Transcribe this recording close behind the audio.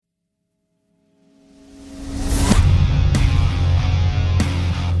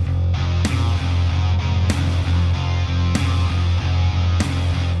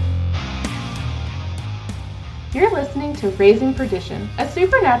listening to Raising Perdition, a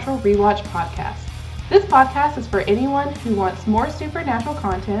Supernatural Rewatch podcast. This podcast is for anyone who wants more supernatural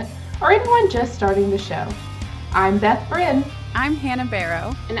content or anyone just starting the show. I'm Beth Bryn. I'm Hannah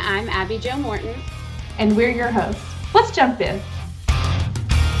Barrow. And I'm Abby Jo Morton. And we're your hosts. Let's jump in.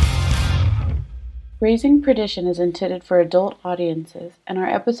 Raising Perdition is intended for adult audiences, and our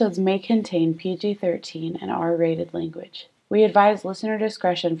episodes may contain PG-13 and R-rated language. We advise listener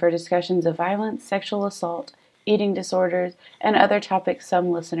discretion for discussions of violence, sexual assault, eating disorders, and other topics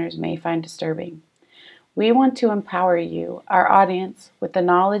some listeners may find disturbing. We want to empower you, our audience, with the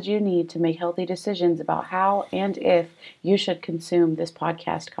knowledge you need to make healthy decisions about how and if you should consume this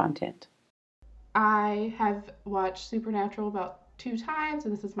podcast content. I have watched Supernatural about 2 times,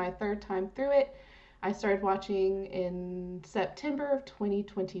 and this is my 3rd time through it. I started watching in September of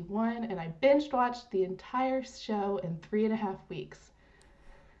 2021, and I binge watched the entire show in 3.5 weeks.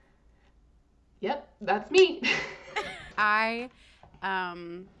 Yep, that's me. I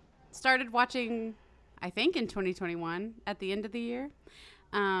started watching, I think, in 2021 at the end of the year.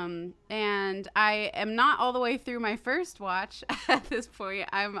 And I am not all the way through my first watch at this point.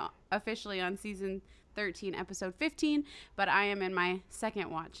 I'm officially on season 13, episode 15, but I am in my second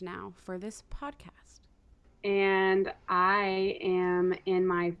watch now for this podcast. And I am in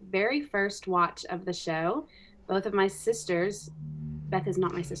my very first watch of the show. Both of my sisters, Beth is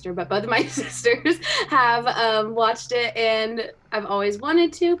not my sister, but both of my sisters have watched it, and I've always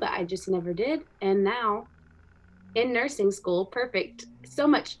wanted to, but I just never did. And now, in nursing school, perfect. So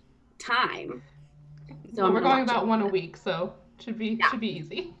much time. So we're going about 1 a week, so should be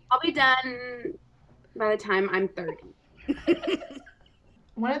easy. I'll be done by the time I'm 30.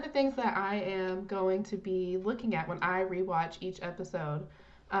 One of the things that I am going to be looking at when I rewatch each episode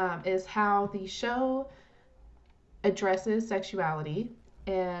is how the show addresses sexuality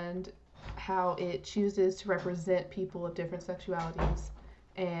and how it chooses to represent people of different sexualities.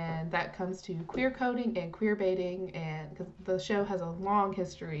 And that comes to queer coding and queer baiting, and because the show has a long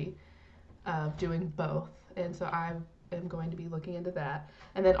history of doing both. And so I am going to be looking into that.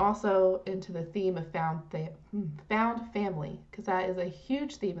 And then also into the theme of found family, because that is a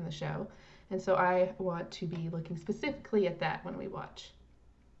huge theme in the show. And so I want to be looking specifically at that when we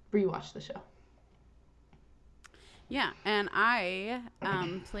rewatch the show. Yeah, and I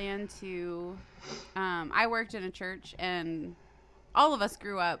plan to, I worked in a church, and all of us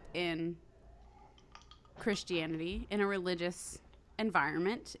grew up in Christianity, in a religious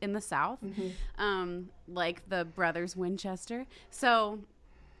environment in the South, like the Brothers Winchester. So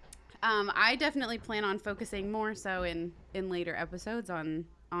I definitely plan on focusing more so in later episodes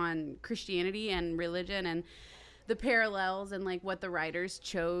on Christianity and religion and the parallels and like what the writers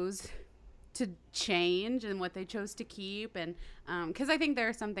chose to change and what they chose to keep, and because I think there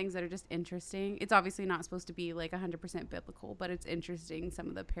are some things that are just interesting. It's obviously not supposed to be like 100% biblical, but it's interesting, some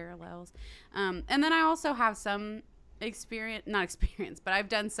of the parallels. And then I also have some but I've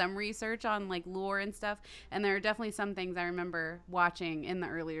done some research on like lore and stuff, and there are definitely some things I remember watching in the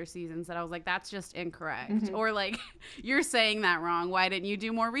earlier seasons that I was like, that's just incorrect, or like, you're saying that wrong, why didn't you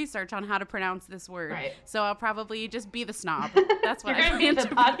do more research on how to pronounce this word? Right. So I'll probably just be the snob. That's what You're gonna be the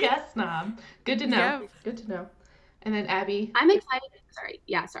podcast snob. Good to know. Yeah. Good to know. And then Abby, I'm excited. Sorry.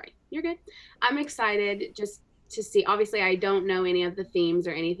 You're good. I'm excited just to see. Obviously, I don't know any of the themes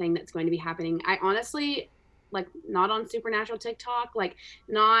or anything that's going to be happening. I honestly, like, not on Supernatural TikTok, like,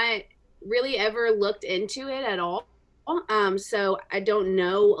 not really ever looked into it at all. So I don't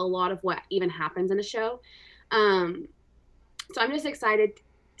know a lot of what even happens in a show. So I'm just excited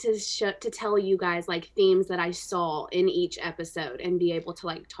to tell you guys like themes that I saw in each episode and be able to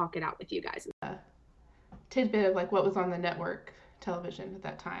like talk it out with you guys. Tidbit of like what was on the network television at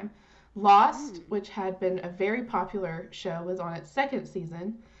that time. Lost, which had been a very popular show, was on its 2nd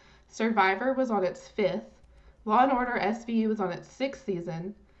season. Survivor was on its 5th. Law & Order SVU was on its 6th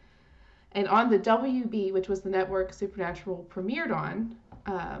season. And on the WB, which was the network Supernatural premiered on,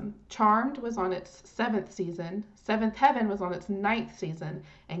 Charmed was on its 7th season. Seventh Heaven was on its 9th season.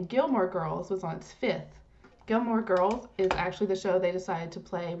 And Gilmore Girls was on its 5th. Gilmore Girls is actually the show they decided to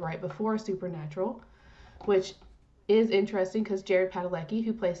play right before Supernatural, which is interesting because Jared Padalecki,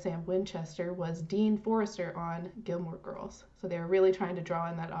 who plays Sam Winchester, was Dean Forrester on Gilmore Girls. So they were really trying to draw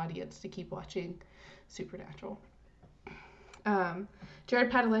in that audience to keep watching Supernatural.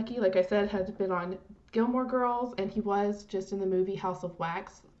 Jared Padalecki, like I said, had been on Gilmore Girls, and he was just in the movie House of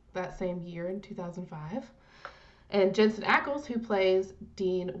Wax that same year in 2005. And Jensen Ackles, who plays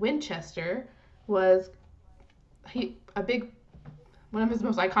Dean Winchester, one of his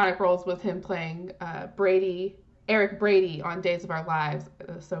most iconic roles was him playing Eric Brady on Days of Our Lives,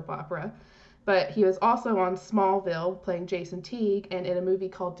 a soap opera. But he was also on Smallville playing Jason Teague, and in a movie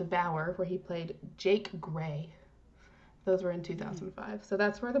called Devour where he played Jake Gray. Those were in 2005. So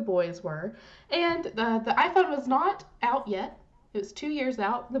that's where the boys were. And the iPhone was not out yet. It was 2 years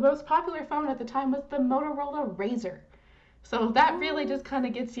out. The most popular phone at the time was the Motorola Razr. So that really just kind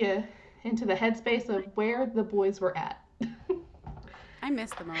of gets you into the headspace of where the boys were at. I miss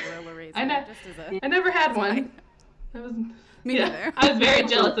the Motorola Razr. I never had one. Me neither. I was very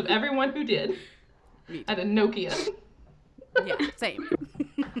jealous of everyone who did. I had a Nokia. Yeah, same.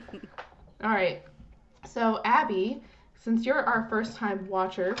 All right. So, Abby, since you're our first time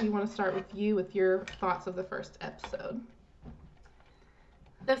watcher, we want to start with you with your thoughts of the first episode.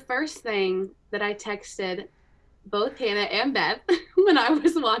 The first thing that I texted both Hannah and Beth when I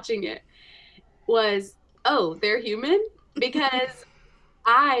was watching it was, oh, they're human? Because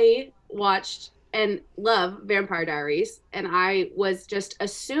I watched and love Vampire Diaries, and I was just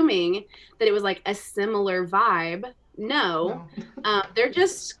assuming that it was like a similar vibe. No. They're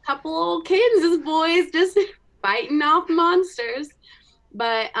just a couple old Kansas boys just fighting off monsters.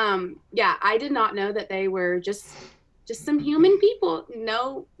 But yeah, I did not know that they were just some human people.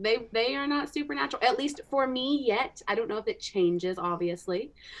 No, they are not supernatural, at least for me yet. I don't know if it changes,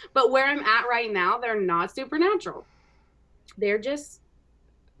 obviously, but where I'm at right now, they're not supernatural. They're just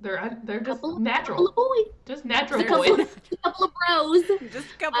natural. Boys. Just natural boys. A couple of bros. Just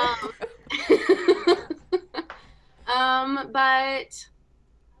a couple. But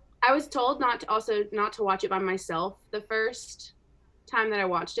I was told not to watch it by myself the first time that I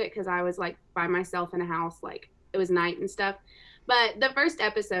watched it, because I was like by myself in a house, like it was night and stuff. But the first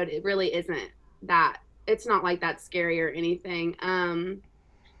episode, it really isn't that. It's not like that scary or anything.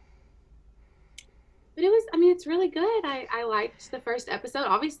 But it's really good. I liked the first episode,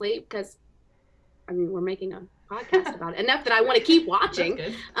 obviously, because, we're making a podcast about it enough that I want to keep watching.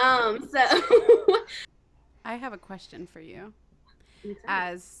 So. I have a question for you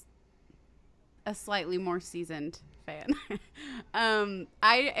as a slightly more seasoned fan.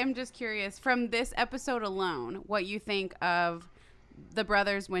 I am just curious, from this episode alone, what you think of the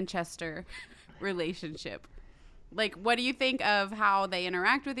brothers Winchester relationship. Like, what do you think of how they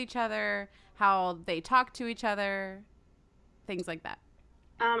interact with each other, how they talk to each other, things like that?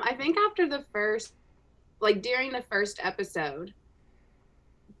 I think after during the first episode,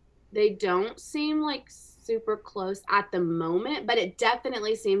 they don't seem like super close at the moment, but it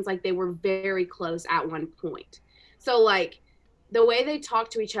definitely seems like they were very close at one point. So like the way they talk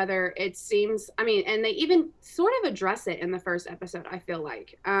to each other, it seems, and they even sort of address it in the first episode, I feel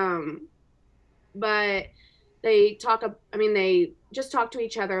like. But they just talk to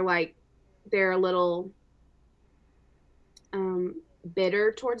each other like they're a little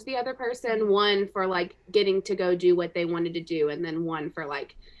bitter towards the other person, one for like getting to go do what they wanted to do, and then one for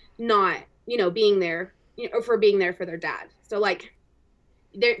like not, being there, or for being there for their dad. So like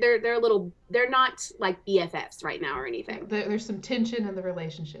they're a little, they're not like BFFs right now or anything. There's some tension in the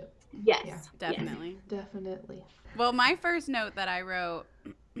relationship. Yes. Yeah. Definitely. Yes. Definitely. Well, my first note that I wrote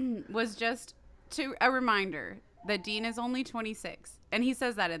was just a reminder that Dean is only 26, and he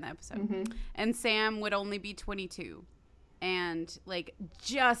says that in the episode. Mm-hmm. And Sam would only be 22 and like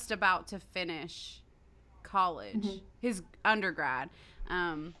just about to finish college, mm-hmm. his undergrad.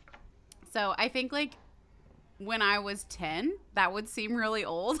 So I think like when I was 10, that would seem really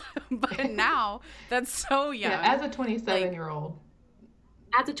old, but now that's so young. Yeah, as a 27-year-old.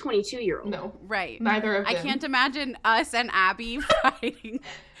 As a 22-year-old. No. Right. Neither of them. I can't imagine us and Abby fighting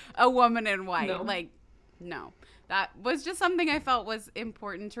a woman in white. No. Like, no. That was just something I felt was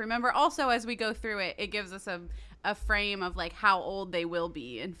important to remember. Also, as we go through it, it gives us a frame of like how old they will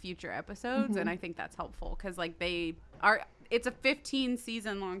be in future episodes, mm-hmm. and I think that's helpful because like it's a 15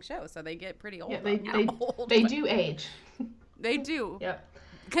 season long show, so they get pretty old. Yeah, they do age. They do. Yep.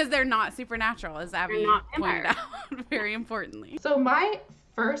 Because they're not supernatural, as Abby pointed out, very importantly. So my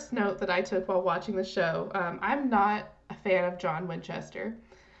first note that I took while watching the show, I'm not a fan of John Winchester,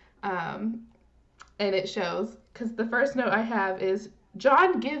 and it shows, because the first note I have is,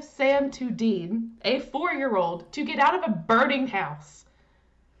 John gives Sam to Dean, a 4-year-old, to get out of a burning house.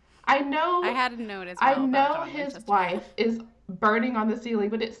 I had a note as well. I know his wife is burning on the ceiling,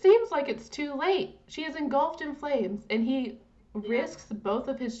 but it seems like it's too late. She is engulfed in flames, and he risks both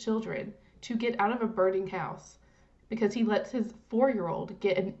of his children to get out of a burning house because he lets his 4-year-old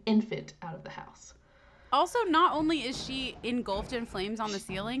get an infant out of the house. Also, not only is she engulfed in flames on the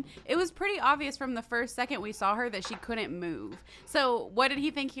ceiling, it was pretty obvious from the first second we saw her that she couldn't move. So what did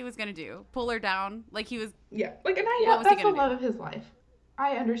he think he was going to do? Pull her down? Like he was... Yeah. Like, and I know that's the love of his life.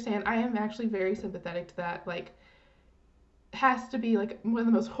 I understand. I am actually very sympathetic to that. Like, has to be like one of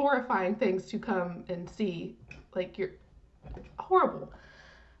the most horrifying things to come and see. Like, you're horrible.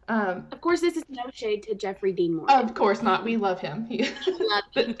 Of course, this is no shade to Jeffrey Dean Morgan. Of course not. We love him. Love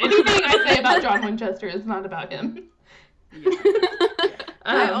Anything I say about John Winchester is not about him. Yeah.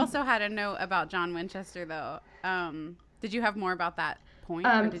 I also had a note about John Winchester, though. Did you have more about that point?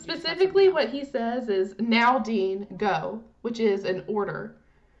 Specifically, what he says is, "Now, Dean, go," which is an order.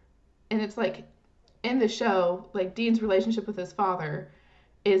 And it's like, in the show, like, Dean's relationship with his father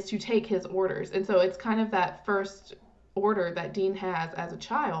is to take his orders. And so it's kind of that first order that Dean has as a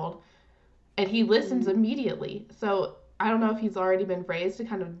child, and he listens immediately. So I don't know if he's already been raised to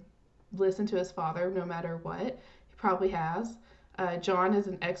kind of listen to his father no matter what. He probably has. John is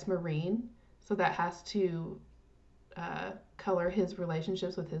an ex-Marine, so that has to color his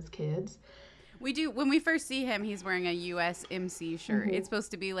relationships with his kids. We do, when we first see him, he's wearing a USMC shirt. It's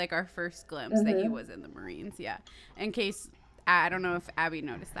supposed to be like our first glimpse that he was in the Marines. Yeah. In case, I don't know if Abby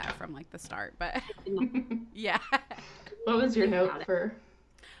noticed that from like the start, but yeah. What was your note for?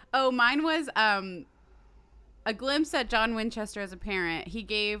 Oh, mine was a glimpse at John Winchester as a parent. He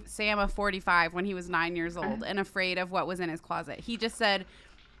gave Sam a 45 when he was 9 years old and afraid of what was in his closet. He just said,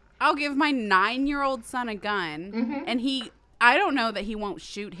 "I'll give my 9-year-old son a gun." And I don't know that he won't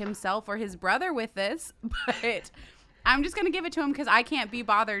shoot himself or his brother with this, but I'm just going to give it to him because I can't be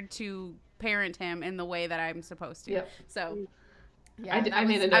bothered to parent him in the way that I'm supposed to. Yep. So, yeah, I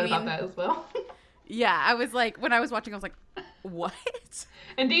made a note about that as well. Yeah, I was like, when I was watching, I was like, what?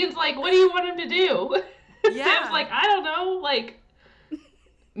 And Dean's like, "What do you want him to do?" Yeah. Sam's like, "I don't know, like,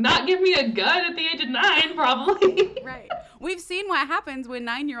 not give me a gun at the age of 9, probably." Right. We've seen what happens when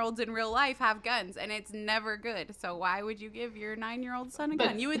 9-year-olds in real life have guns, and it's never good. So why would you give your 9-year-old son a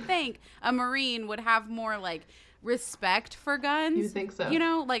gun? You would think a Marine would have more, like, respect for guns. You think so? You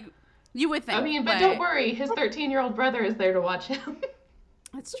know, like, you would think. I mean, but don't worry. His 13-year-old brother is there to watch him.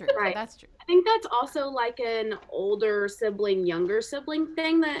 That's true. Right. That's true. I think that's also like an older sibling, younger sibling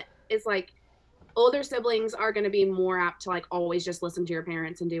thing that is like, older siblings are going to be more apt to like always just listen to your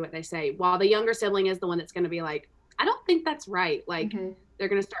parents and do what they say, while the younger sibling is the one that's going to be like, "I don't think that's right." Like, they're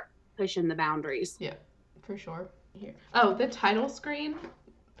going to start pushing the boundaries. Yeah, for sure. Here. Oh, the title screen.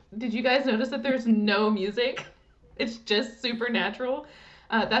 Did you guys notice that there's no music? It's just Supernatural.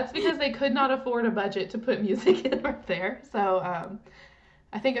 That's because they could not afford a budget to put music in right there. So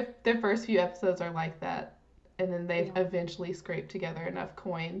I think the first few episodes are like that. And then they've eventually scraped together enough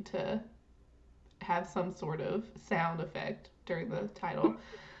coin to have some sort of sound effect during the title.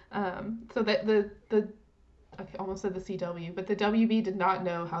 So that I almost said the CW, but the WB did not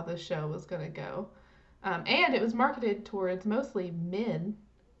know how this show was going to go. And it was marketed towards mostly men,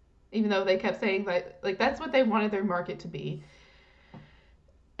 even though they kept saying that, like, that's what they wanted their market to be.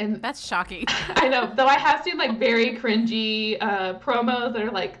 And that's shocking. I know, though I have seen like very cringy promos that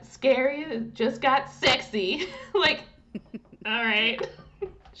are like, "Scary, it just got sexy." Like, all right.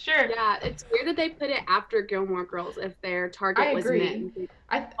 Sure. Yeah, it's weird that they put it after Gilmore Girls if their target was men.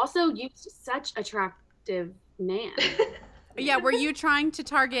 Also, used such attractive man. Yeah, were you trying to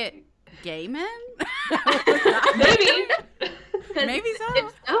target gay men? Maybe. Maybe so.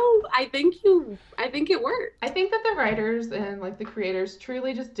 If so, I think it worked. I think that the writers and like the creators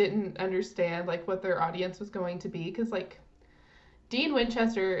truly just didn't understand like what their audience was going to be, because like Dean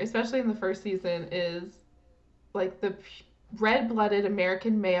Winchester, especially in the first season, is like the red-blooded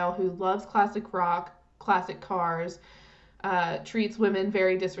American male who loves classic rock, classic cars, treats women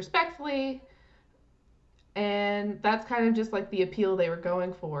very disrespectfully, and that's kind of just like the appeal they were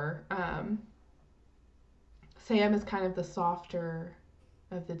going for. Sam is kind of the softer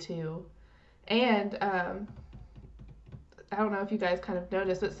of the two, and I don't know if you guys kind of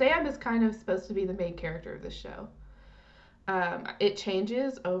noticed, but Sam is kind of supposed to be the main character of the show. It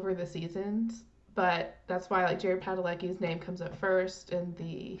changes over the seasons, but that's why like Jared Padalecki's name comes up first in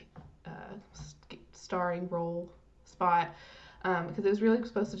the starring role spot, because it was really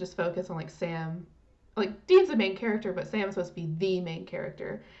supposed to just focus on like Sam. Like, Dean's the main character, but Sam is supposed to be the main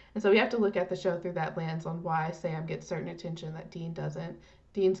character. And so we have to look at the show through that lens on why Sam gets certain attention that Dean doesn't.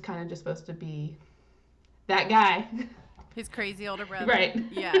 Dean's kind of just supposed to be that guy. His crazy older brother. Right.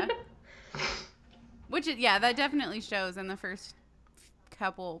 Yeah. That definitely shows in the first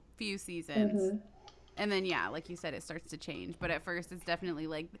few seasons. And then, yeah, like you said, it starts to change. But at first, it's definitely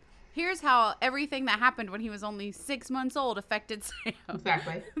like, here's how everything that happened when he was only 6 months old affected Sam.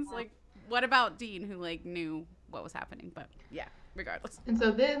 Exactly. It's like, what about Dean, who like knew what was happening? But yeah, regardless. And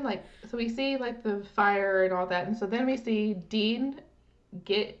so then so we see like the fire and all that, and so then we see Dean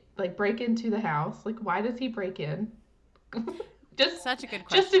break into the house. Like, why does he break in? Just such a good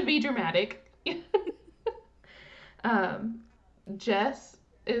question. Just to be dramatic. Jess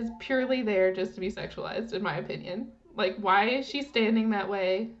is purely there just to be sexualized, in my opinion. Like, why is she standing that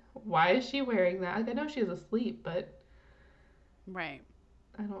way? Why is she wearing that? Like, I know she was asleep, but Right.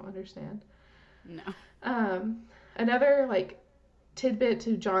 I don't understand. No. Another like tidbit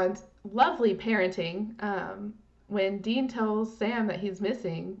to John's lovely parenting. When Dean tells Sam that he's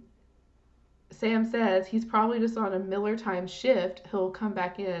missing, Sam says he's probably just on a Miller time shift. He'll come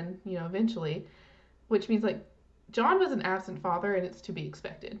back in, eventually, which means like John was an absent father, and it's to be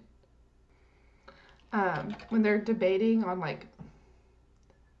expected. When they're debating on like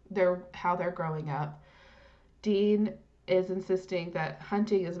how they're growing up, Dean is insisting that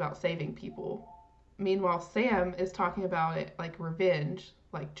hunting is about saving people. Meanwhile, Sam is talking about it like revenge,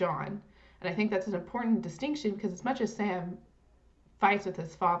 like John. And I think that's an important distinction because as much as Sam fights with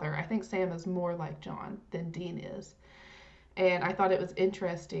his father, I think Sam is more like John than Dean is. And I thought it was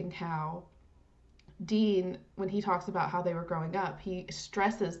interesting how Dean, when he talks about how they were growing up, he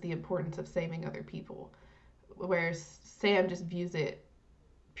stresses the importance of saving other people, whereas Sam just views it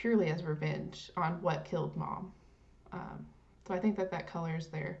purely as revenge on what killed Mom. So I think that colors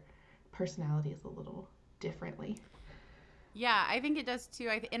their personalities a little differently. Yeah, I think it does too.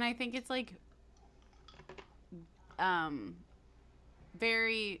 And I think it's like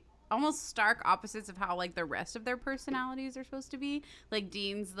very almost stark opposites of how like the rest of their personalities are supposed to be. Like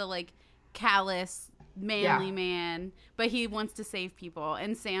Dean's the like callous, manly man, but he wants to save people,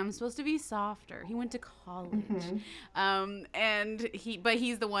 and Sam's supposed to be softer. He went to college. And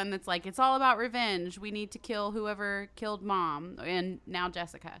he's the one that's like, it's all about revenge. We need to kill whoever killed Mom, and now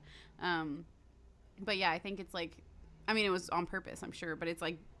Jessica. But yeah, I think it's like, I mean, it was on purpose, I'm sure, but it's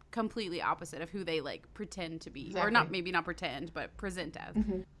like completely opposite of who they like pretend to be. Exactly. Or not pretend, but present as.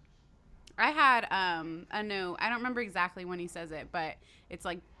 I had a note. I don't remember exactly when he says it, but it's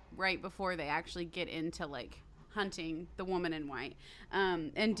like right before they actually get into like hunting the woman in white.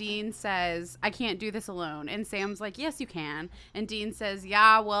 And Dean says, I can't do this alone. And Sam's like, yes, you can. And Dean says,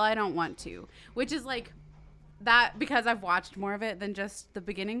 yeah, well, I don't want to. Which is like that, because I've watched more of it than just the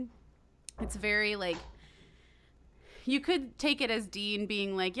beginning. It's very like, you could take it as Dean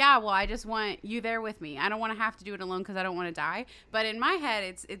being like, yeah, well, I just want you there with me. I don't want to have to do it alone because I don't want to die. But in my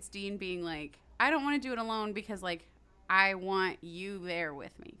head, it's Dean being like, I don't want to do it alone because like, I want you there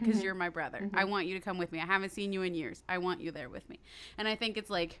with me because you're my brother. I want you to come with me. I haven't seen you in years. I want you there with me. And I think it's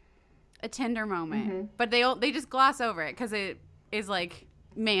like a tender moment, but they just gloss over it because it is like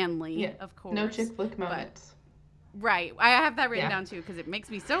manly, of course. No chick flick moments. Right. I have that written down too because it makes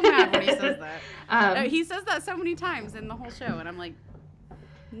me so mad when he says that. He says that so many times in the whole show, and I'm like,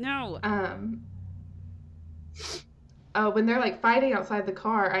 no. When they're like fighting outside the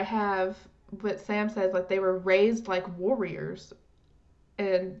car, I have what Sam says, like they were raised like warriors.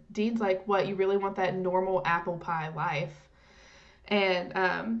 And Dean's like, what, you really want that normal apple pie life? And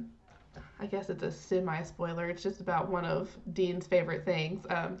I guess it's a semi-spoiler. It's just about one of Dean's favorite things.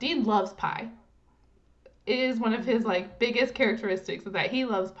 Dean loves pie. It is one of his like biggest characteristics is that he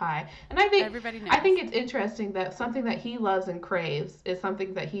loves pie. And I think everybody knows. I think it's interesting that something that he loves and craves is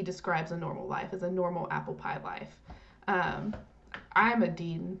something that he describes a normal life as a normal apple pie life. I'm a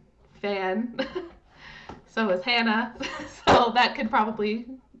Dean fan. So is Hannah. So that'll probably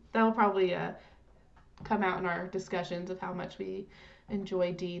come out in our discussions of how much we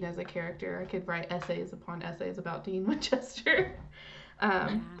enjoy Dean as a character. I could write essays upon essays about Dean Winchester.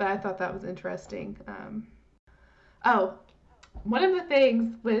 But I thought that was interesting. One of the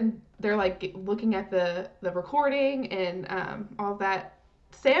things when they're like looking at the recording and all that,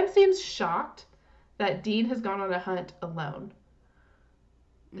 Sam seems shocked that Dean has gone on a hunt alone.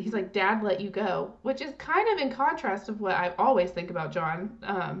 He's like, Dad let you go, which is kind of in contrast of what I always think about John,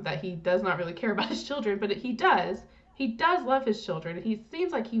 that he does not really care about his children, but he does. He does love his children. He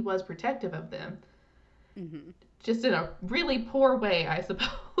seems like he was protective of them. Just in a really poor way, I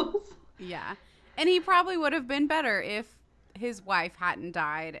suppose. Yeah. And he probably would have been better if his wife hadn't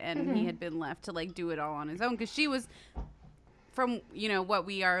died and he had been left to like do it all on his own, because she was, from what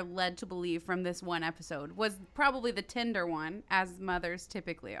we are led to believe from this one episode, was probably the tender one, as mothers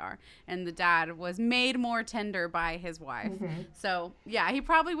typically are, and the dad was made more tender by his wife. So yeah, he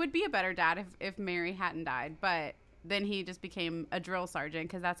probably would be a better dad if Mary hadn't died, but then he just became a drill sergeant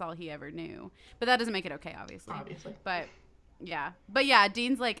because that's all he ever knew. But that doesn't make it okay, obviously. But yeah,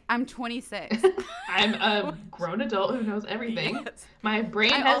 Dean's like, I'm 26. I'm a grown adult who knows everything. Yes. My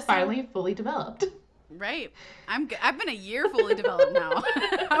brain has finally fully developed. Right. I've been a year fully developed now.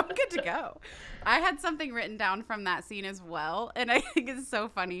 I'm good to go. I had something written down from that scene as well, and I think it's so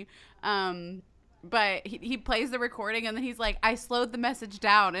funny. But he plays the recording, and then he's like, I slowed the message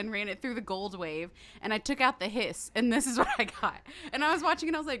down and ran it through the gold wave, and I took out the hiss, and this is what I got. And I was watching,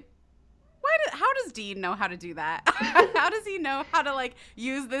 and I was like, how does Dean know how to do that? How does he know how to, like,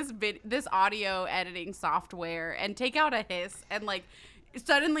 use this audio editing software and take out a hiss, and, like,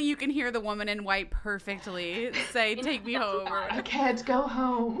 suddenly you can hear the woman in white perfectly say, take me home. I can't go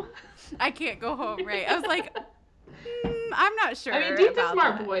home. I can't go home, right? I was like, I'm not sure. I mean, Dean's a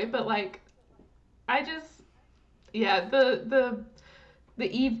smart boy, but, like, I just, yeah, the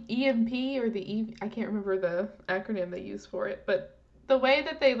EMP or I can't remember the acronym they use for it, but the way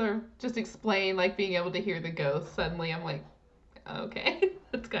that they just explain, like, being able to hear the ghost, suddenly I'm like, okay,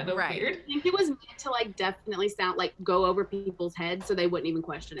 that's kind of weird. I think it was meant to, like, definitely sound, like, go over people's heads so they wouldn't even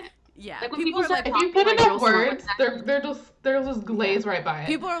question it. Yeah. Like, when people start if talking, you put like, enough words, they'll just glaze right by it.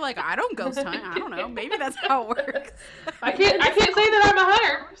 People are like, I don't ghost hunt. I don't know. Maybe that's how it works. I can't say that I'm a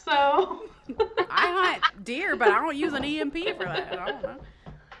hunter, so. I hunt deer, but I don't use an EMP for that. I don't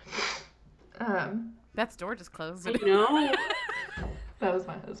know. Beth's door just closed. I know. That was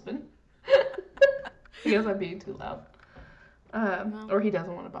my husband. He goes, I'm being too loud. Or he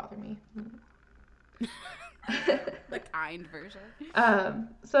doesn't want to bother me. The kind version.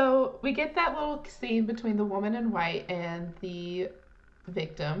 So we get that little scene between the woman in white and the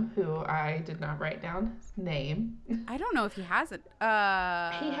victim, who I did not write down his name. I don't know if he has it. He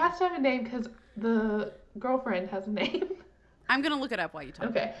has to have a name because the girlfriend has a name. I'm going to look it up while you talk.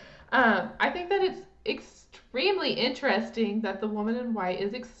 Okay. I think that it's extremely interesting that the woman in white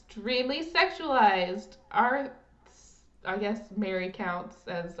is extremely sexualized. I guess Mary counts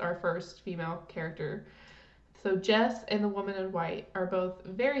as our first female character. So Jess and the woman in white are both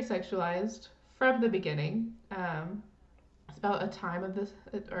very sexualized from the beginning. It's about a time of this,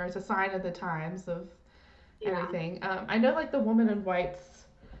 or it's a sign of the times of everything. I know, like, the woman in white's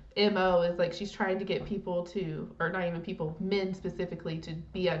MO is, like, she's trying to get people to, or not even people, men specifically, to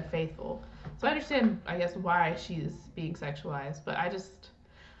be unfaithful. So I understand, I guess, why she's being sexualized, but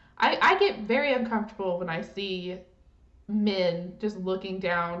I get very uncomfortable when I see men just looking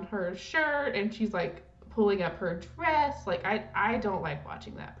down her shirt and she's, like, pulling up her dress. Like, I don't like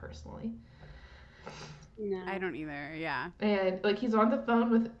watching that personally. No. I don't either, yeah. And, like, he's on the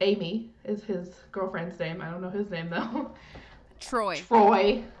phone with Amy, is his girlfriend's name. I don't know his name, though. Troy.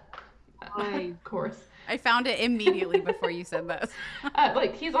 Of course. I found it immediately before you said this.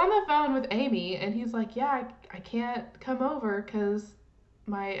 Like, he's on the phone with Amy, and he's like, yeah, I can't come over because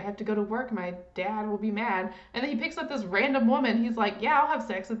I have to go to work. My dad will be mad. And then he picks up this random woman. He's like, yeah, I'll have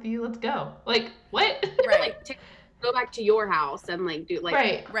sex with you. Let's go. Like, what? Right. Like, go back to your house and, like, do,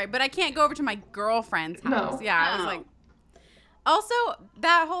 like... Right. But I can't go over to my girlfriend's house. No. Yeah, I was like... Also,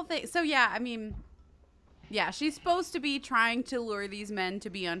 that whole thing... So, yeah, I mean... Yeah, she's supposed to be trying to lure these men to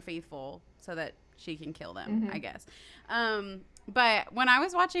be unfaithful so that she can kill them, I guess. But when I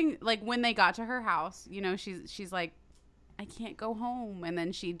was watching, like, when they got to her house, you know, she's like, I can't go home. And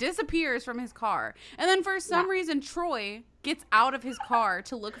then she disappears from his car. And then for some reason, Troy gets out of his car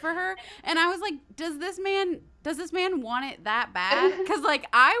to look for her. And I was like, does this man want it that bad? Because, like,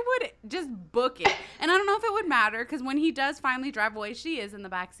 I would just book it. And I don't know if it would matter, because when he does finally drive away, she is in the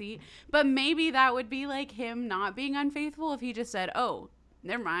back seat. But maybe that would be, like, him not being unfaithful if he just said, oh,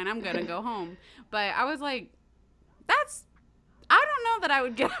 never mind, I'm going to go home. But I was like, I don't know that I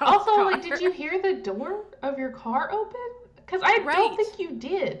would get out Also, of the car. like, did you hear the door of your car open? Because I don't think you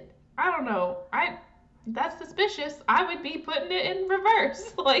did. I don't know. That's suspicious. I would be putting it in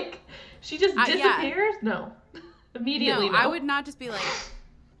reverse. Like, she just disappears? No. Immediately, no. I would not just be like,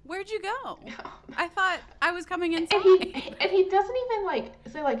 where'd you go? I thought I was coming inside. And he doesn't even, like,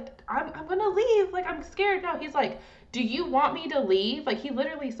 say, like, I'm going to leave. Like, I'm scared. No, he's like, do you want me to leave? Like, he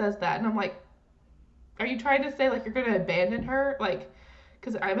literally says that. And I'm like, are you trying to say, like, you're going to abandon her? Like,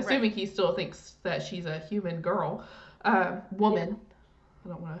 because I'm assuming he still thinks that she's a human girl. Woman. I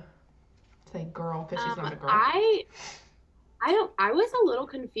don't want to say girl because she's not a girl. I was a little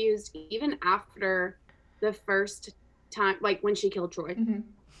confused even after the first time, like, when she killed Troy.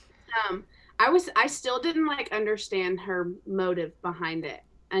 I still didn't, like, understand her motive behind it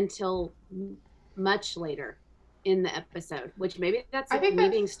until much later in the episode, which maybe that's me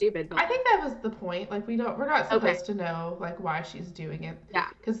being stupid. But I think that was the point. Like, we're not supposed to know, like, why she's doing it. Yeah.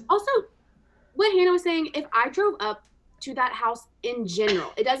 Because also, what Hannah was saying, if I drove up to that house in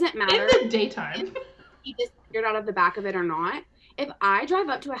general, it doesn't matter in the daytime, he disappeared out of the back of it or not. If I drive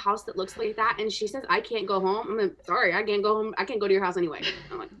up to a house that looks like that and she says I can't go home, I'm like, sorry, I can't go home. I can't go to your house anyway.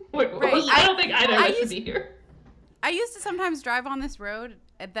 I'm like, I don't think either of us should be here. I used to sometimes drive on this road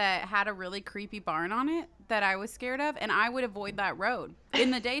that had a really creepy barn on it that I was scared of, and I would avoid that road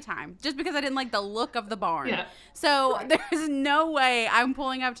in the daytime just because I didn't like the look of the barn. Yeah. So there's no way I'm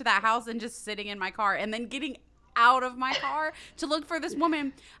pulling up to that house and just sitting in my car and then getting out of my car to look for this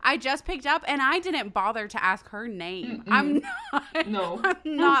woman I just picked up, and I didn't bother to ask her name. I'm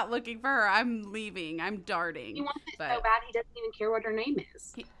not looking for her. I'm leaving. I'm darting. He wants it so bad he doesn't even care what her name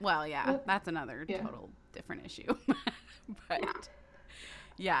is. That's another total different issue. But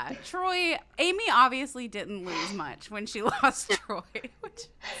yeah, Troy, Amy obviously didn't lose much when she lost Troy, which is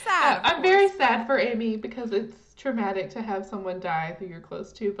sad. I'm very sad for Amy because it's traumatic to have someone die who you're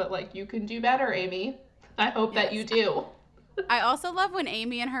close to, but like, you can do better, Amy. I hope that you do. I also love when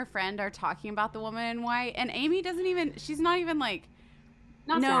Amy and her friend are talking about the woman in white, and Amy she's not even like,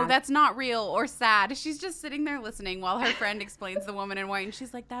 no, sad. That's not real or sad. She's just sitting there listening while her friend explains the woman in white, and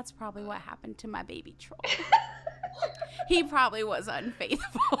she's like, that's probably what happened to my baby Troy. He probably was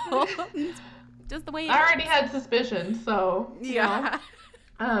unfaithful. Just the way I already had suspicion, so yeah.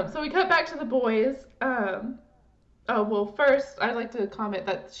 So we cut back to the boys. First, I'd like to comment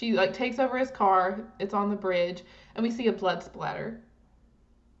that she like takes over his car. It's on the bridge, and we see a blood splatter.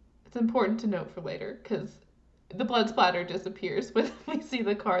 It's important to note for later because the blood splatter disappears when we see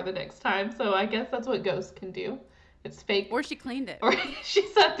the car the next time. So I guess that's what ghosts can do. It's fake. Or she cleaned it. Or she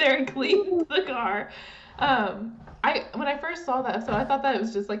sat there and cleaned the car. When I first saw that episode, I thought that it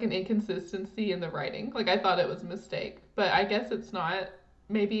was just like an inconsistency in the writing. Like, I thought it was a mistake, but I guess it's not.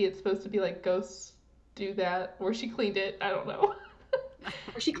 Maybe it's supposed to be like ghosts do that, or she cleaned it. I don't know.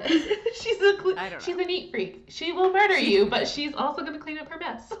 Or she cleaned it. She's a neat freak. She will murder you, but she's also going to clean up her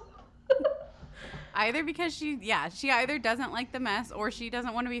mess. Either because she either doesn't like the mess or she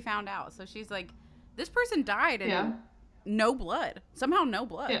doesn't want to be found out. So she's like, this person died and no blood. Somehow no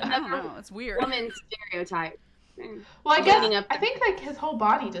blood. Yeah. I don't know. It's weird. Woman stereotype. Well, I think like his whole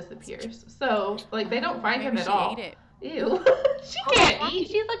body disappears. So like they don't find him at all. Ate it. Ew. She can't eat.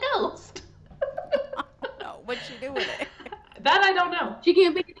 She's a ghost. No, what'd she do with it? That I don't know. She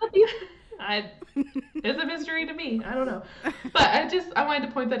can't pick it up. It's a mystery to me. I don't know. But I wanted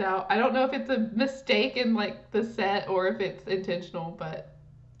to point that out. I don't know if it's a mistake in like the set or if it's intentional, but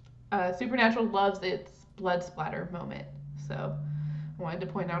Supernatural loves its blood splatter moment. So I wanted to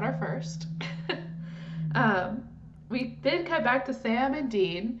point out our first. We did cut back to Sam and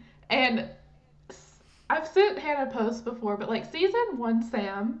Dean, and I've sent Hannah posts before, but like season 1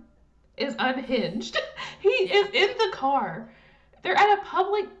 Sam is unhinged. He is in the car. They're at a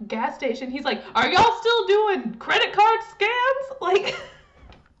public gas station. He's like, "Are y'all still doing credit card scams?" Like,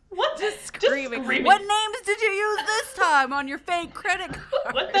 what? Just screaming. What names did you use this time on your fake credit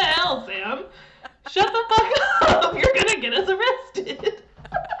card? What the hell, Sam? Shut the fuck up. You're gonna get us arrested.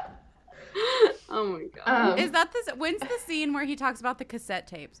 Oh my god. Is that when's the scene where he talks about the cassette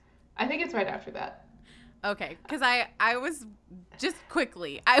tapes? I think it's right after that. Okay, because I was just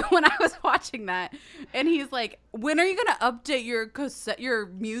quickly when I was watching that, and he's like, "When are you gonna update your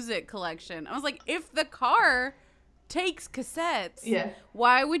music collection?" I was like, "If the car takes cassettes,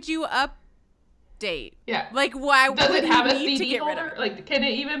 why would you update? Yeah, like why does would it have you a need CD to get holder? rid of it? Like, can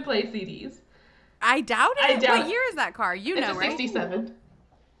it even play CDs? I doubt it. What year is that car? It's a 67.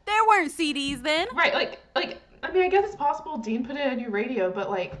 There weren't CDs then. Right, like. I mean, I guess it's possible Dean put in a new radio, but,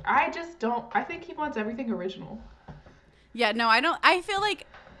 like, I think he wants everything original. Yeah, no, I don't. I feel like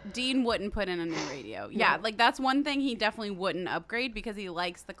Dean wouldn't put in a new radio. Yeah, like, that's one thing he definitely wouldn't upgrade because he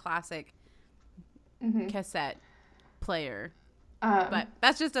likes the classic cassette player. But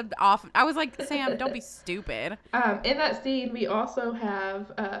that's just I was like, Sam, don't be stupid. In that scene, we also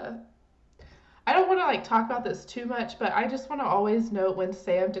have, I don't want to, like, talk about this too much, but I just want to always note when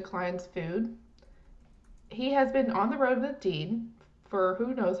Sam declines food. He has been on the road with Dean for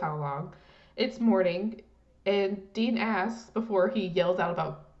who knows how long. It's morning, and Dean asks before he yells out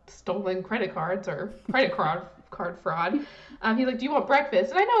about stolen credit cards or credit card fraud. He's like, "Do you want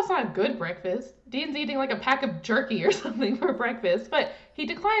breakfast?" And I know it's not a good breakfast. Dean's eating like a pack of jerky or something for breakfast, but he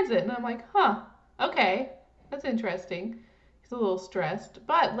declines it, and I'm like, okay, that's interesting. He's a little stressed.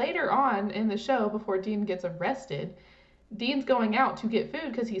 But later on in the show, before Dean gets arrested, Dean's going out to get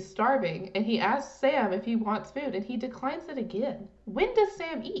food because he's starving, and he asks Sam if he wants food, and he declines it again. When does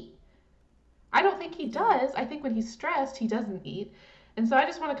Sam eat? I don't think he does. I think when he's stressed, he doesn't eat. And so I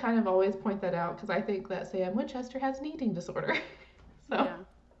just want to kind of always point that out because I think that Sam Winchester has an eating disorder. Yeah.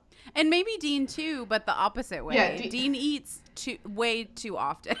 And maybe Dean too, but the opposite way. Yeah, Dean eats way too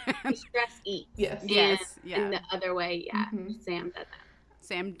often. Stress eats. Yes. And the other way, Sam doesn't.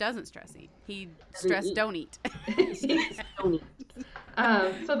 Sam doesn't stress eat. He don't eat.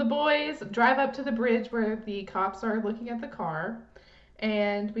 So the boys drive up to the bridge where the cops are looking at the car,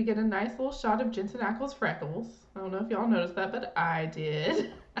 And we get a nice little shot of Jensen Ackles' freckles. I don't know if y'all noticed that, but I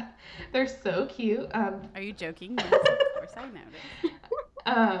did. They're so cute. Are you joking? Yes, of course I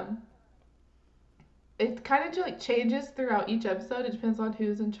noticed. It kind of like changes throughout each episode. It depends on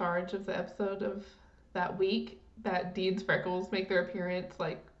who's in charge of the episode of that week that Dean's freckles make their appearance,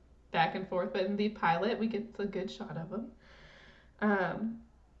 like back and forth. But in the pilot, we get a good shot of them.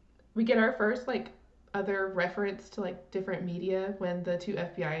 We get our first like other reference to like different media when the two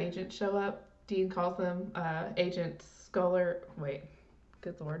FBI agents show up. Dean calls them Agent Sculler. Wait,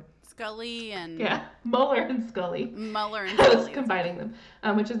 good lord. Scully and Mueller and Scully. Mueller and Scully. I was combining them,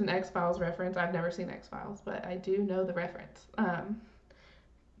 which is an X-Files reference. I've never seen X-Files, but I do know the reference.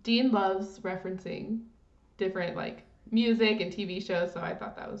 Dean loves referencing different like music and TV shows, so I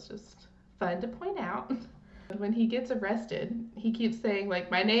thought that was just fun to point out. When he gets arrested, he keeps saying like,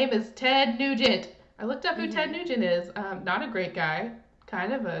 "My name is Ted Nugent." I looked up who Ted Nugent is. Not a great guy.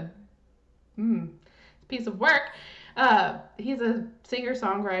 Kind of a piece of work. He's a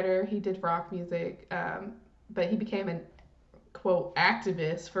singer-songwriter. He did rock music, but he became an, quote,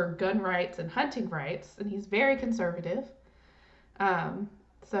 activist for gun rights and hunting rights, and he's very conservative.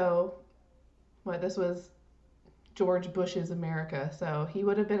 This was George Bush's America, so he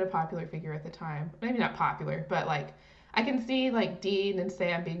would have been a popular figure at the time. Maybe not popular, but, like, I can see, like, Dean and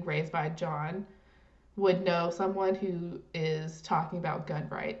Sam being raised by John would know someone who is talking about gun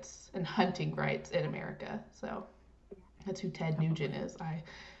rights and hunting rights in America, so... That's who Ted Nugent is. I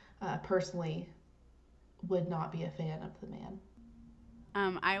personally would not be a fan of the man.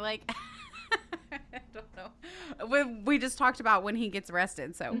 I like... I don't know. We just talked about when he gets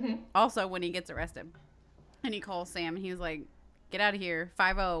arrested. So also when he gets arrested. And he calls Sam and he's like, "Get out of here.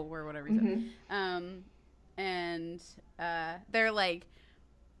 5-0 or whatever he said. And they're like,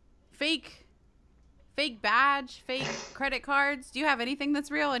 fake badge, fake credit cards. Do you have anything that's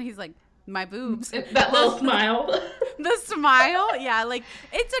real?" And he's like, "My boobs." That little smile. The smile, yeah, like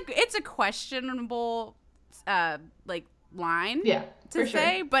it's a questionable like line to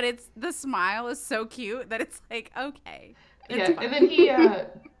say, sure. But it's the smile is so cute that it's like, okay. It's fine. And then he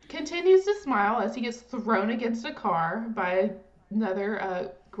continues to smile as he gets thrown against a car by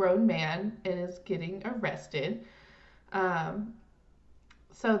another grown man and is getting arrested.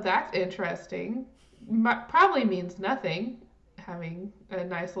 So that's interesting. Probably means nothing, having a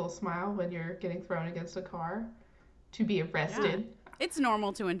nice little smile when you're getting thrown against a car to be arrested. Yeah. It's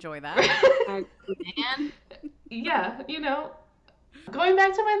normal to enjoy that. Man. Yeah, you know. Going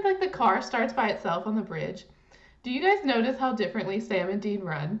back to when like the car starts by itself on the bridge, do you guys notice how differently Sam and Dean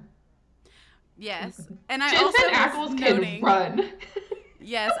run? Yes. And I Jensen also Ackles can run.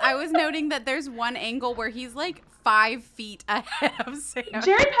 Yes, I was noting that there's one angle where he's like 5 feet ahead of Sam.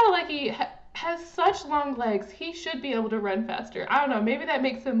 Jared Padalecki has such long legs, he should be able to run faster. I don't know, maybe that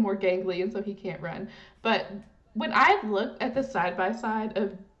makes him more gangly and so he can't run. But when I looked at the side-by-side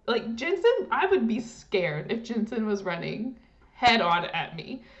of, like, Jensen, I would be scared if Jensen was running head-on at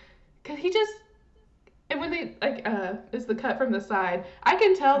me. Because he just, and when they, like, it's the cut from the side, I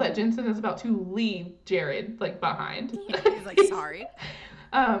can tell that Jensen is about to leave Jared, like, behind. Yeah, he's like, sorry.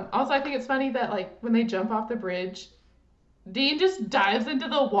 Also, I think it's funny that, like, when they jump off the bridge, Dean just dives into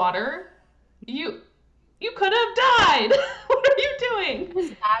the water. You could have died. What are you doing? He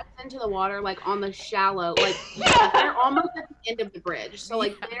just dives into the water, like, on the shallow. Like, they're almost at the end of the bridge. So,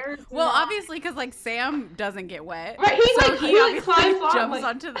 like, there's obviously, because, like, Sam doesn't get wet. Right, he obviously climbs on, jumps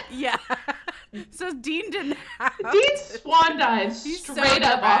onto the... Yeah. So Dean didn't have Dean swan dives straight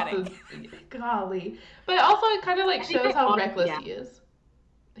up off the... Golly. But also, it kind of, like, shows how reckless he is.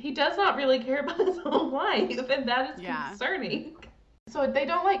 He does not really care about his own life, and that is concerning. So they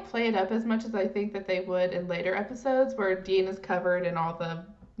don't, like, play it up as much as I think that they would in later episodes where Dean is covered in all the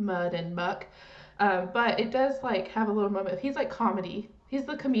mud and muck. But it does, like, have a little moment. He's, like, comedy. He's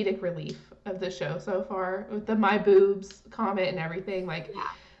the comedic relief of the show so far with the "my boobs" comment and everything.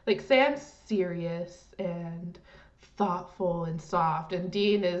 Like Sam's serious and thoughtful and soft, and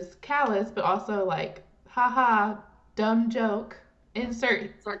Dean is callous, but also, like, haha, dumb joke.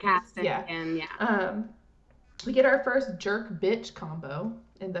 Insert sarcastic and we get our first jerk bitch combo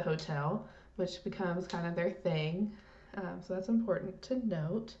in the hotel, which becomes kind of their thing. So that's important to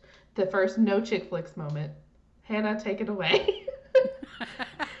note. The first no chick flicks moment. Hannah, take it away.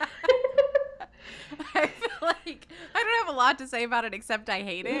 I feel like I don't have a lot to say about it except I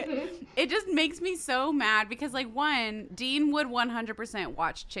hate it. It just makes me so mad because, like, one, Dean would 100%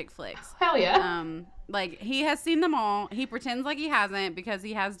 watch chick flicks. Hell yeah. Like, he has seen them all. He pretends like he hasn't because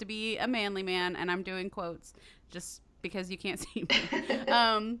he has to be a manly man, and I'm doing quotes just because you can't see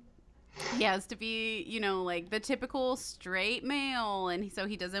me. he has to be, you know, like the typical straight male, and so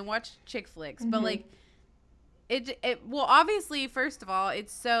he doesn't watch chick flicks. But like well, obviously, first of all,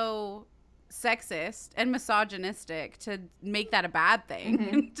 it's so sexist and misogynistic to make that a bad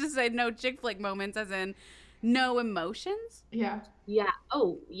thing. To say no chick flick moments, as in no emotions. Yeah.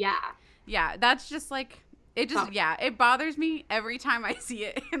 Oh, yeah. Yeah, that's just like, it just, it bothers me every time I see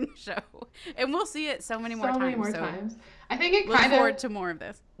it in the show. And we'll see it so many more times. I think it look kind of... forward to more of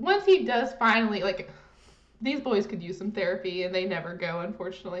this. Once he does finally, like, these boys could use some therapy, and they never go,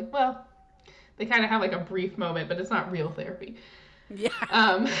 unfortunately. Well, they kind of have, like, a brief moment, but it's not real therapy.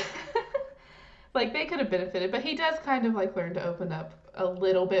 Yeah. Like, they could have benefited, but he does kind of, like, learn to open up a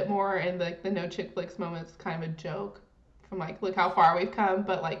little bit more, and, like, the no chick flicks moment's kind of a joke from, like, look how far we've come,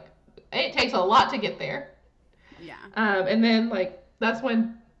 but, like, it takes a lot to get there. Yeah. And then, like, that's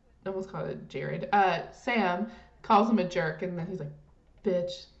when, I almost called it Jared, Sam calls him a jerk, and then he's like,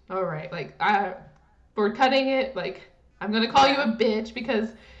 bitch, all right, like, we're cutting it, like, I'm gonna call you a bitch,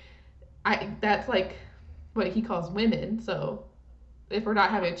 because that's, like, what he calls women, so if we're not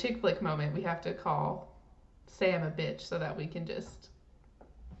having a chick flick moment, we have to call Sam a bitch so that we can just,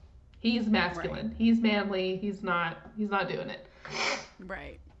 he's masculine, he's manly, he's not doing it.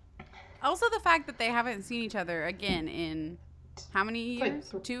 Right. Also, the fact that they haven't seen each other again in how many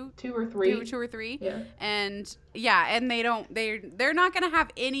years? Like two or three. Two or three. Yeah. And and they're not gonna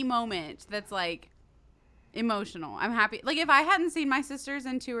have any moment that's like emotional. I'm happy. Like if I hadn't seen my sisters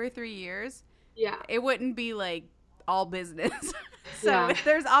in 2 or 3 years, it wouldn't be like all business. So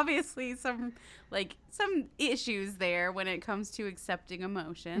there's obviously some issues there when it comes to accepting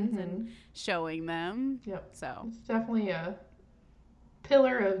emotions and showing them. Yep. So it's definitely a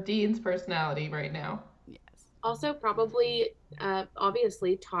pillar of Dean's personality right now. Yes. Also, probably,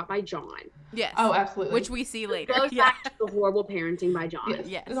 obviously, taught by John. Yes. Oh, absolutely. Which we see later. It goes back to the horrible parenting by John.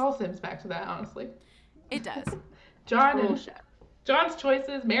 Yes. It all stems back to that, honestly. It does. John's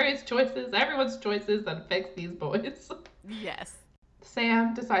choices, Mary's choices, everyone's choices that affects these boys. Yes.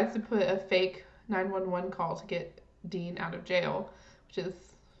 Sam decides to put a fake 911 call to get Dean out of jail, which is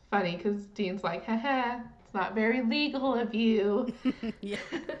funny because Dean's like, haha, it's not very legal of you. Yeah.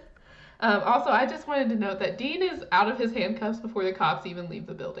 Also, I just wanted to note that Dean is out of his handcuffs before the cops even leave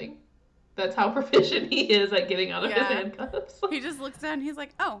the building. That's how proficient he is at getting out of his handcuffs. He just looks down and he's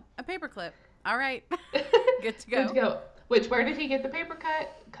like, oh, a paperclip. All right. Good to go. Good to go. Where did he get the paper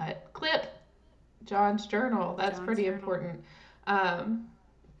clip? John's journal. That's pretty important. Has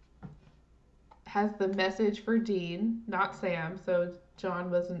the message for Dean, not Sam. So John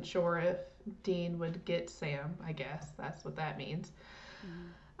wasn't sure if Dean would get Sam, I guess. That's what that means.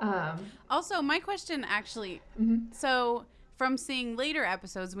 Also, my question actually, so from seeing later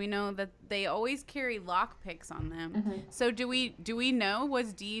episodes, we know that they always carry lock picks on them. So do we know,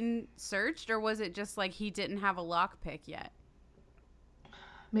 was Dean searched, or was it just like he didn't have a lock pick yet?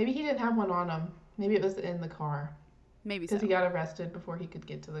 Maybe he didn't have one on him. Maybe it was in the car. Maybe so. Because he got arrested before he could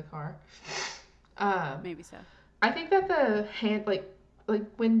get to the car. Maybe so. I think that the like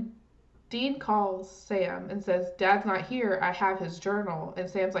when Dean calls Sam and says, Dad's not here, I have his journal. And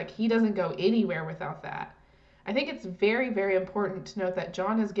Sam's like, he doesn't go anywhere without that. I think it's very, very important to note that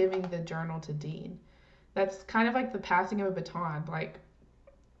John is giving the journal to Dean. That's kind of like the passing of a baton. Like,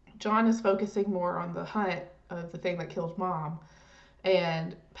 John is focusing more on the hunt of the thing that killed Mom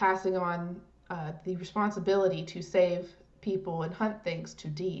and passing on the responsibility to save people and hunt things to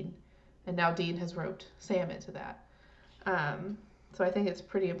Dean. And now Dean has roped Sam into that. So I think it's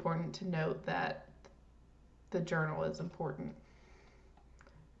pretty important to note that the journal is important.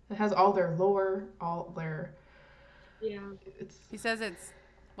 It has all their lore, all their... Yeah. He says it's,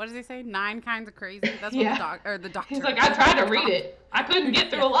 what does he say? 9 kinds of crazy? That's what the doctor... He's like, I tried to read it. I couldn't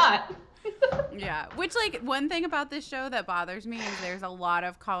get through a lot. Yeah. Which, like, one thing about this show that bothers me is there's a lot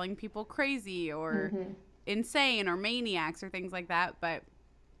of calling people crazy or insane or maniacs or things like that. But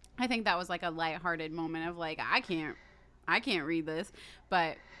I think that was, like, a lighthearted moment of, like, I can't read this.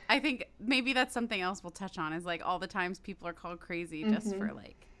 But I think maybe that's something else we'll touch on is, like, all the times people are called crazy just for,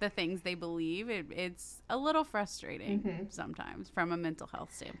 like, the things they believe. It's a little frustrating sometimes from a mental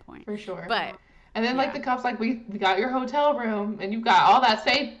health standpoint. For sure. But... And then, like, the cop's like, we got your hotel room, and you've got all that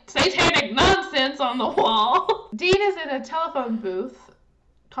satanic nonsense on the wall. Dean is in a telephone booth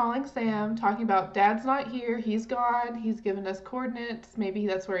calling Sam, talking about Dad's not here, he's gone, he's given us coordinates, maybe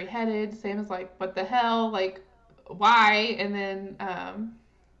that's where he headed. Sam is like, what the hell, like, why? And then,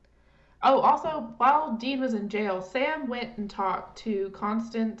 also, while Dean was in jail, Sam went and talked to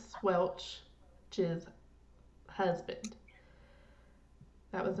Constance Welch's husband.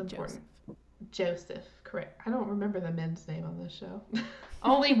 That was important. Joseph, correct. I don't remember the men's name on this show.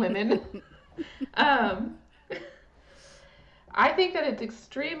 Only women. um, I think that it's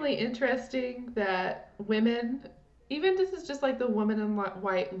extremely interesting that women, even this is just like the woman in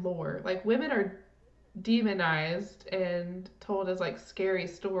white lore, like women are demonized and told as like scary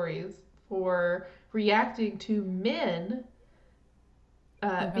stories for reacting to men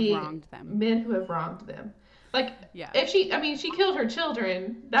being wronged them. men who have wronged them. Like, yeah. if she killed her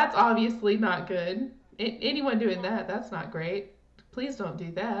children, that's obviously not good. Anyone doing that, that's not great. Please don't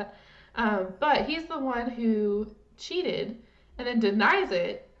do that. But he's the one who cheated and then denies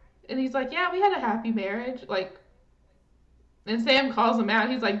it. And he's like, yeah, we had a happy marriage. Like, and Sam calls him out.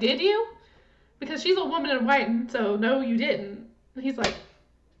 He's like, did you? Because she's a woman in white, and so no, you didn't. And he's like,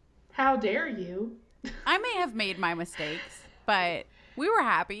 how dare you? I may have made my mistakes, but we were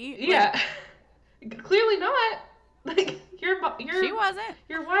happy. Yeah. Clearly not. Like, she wasn't.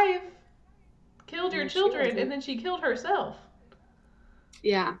 Your wife killed your children, and then she killed herself.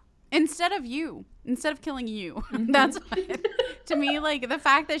 Yeah. Instead of killing you. That's what, to me, like, the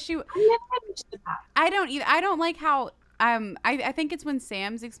fact that I don't like how, I think it's when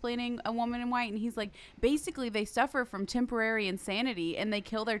Sam's explaining A Woman in White, and he's like, basically they suffer from temporary insanity and they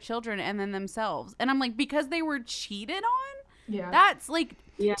kill their children and then themselves. And I'm like, because they were cheated on? Yeah. That's like,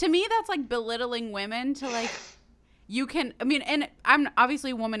 to me, that's like belittling women to like, you can, I mean, and I'm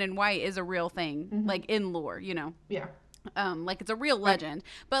obviously Woman in White is a real thing, like in lore, you know? Yeah. Like it's a real legend.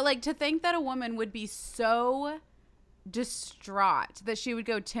 But like to think that a woman would be so distraught that she would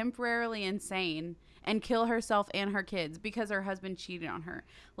go temporarily insane and kill herself and her kids because her husband cheated on her.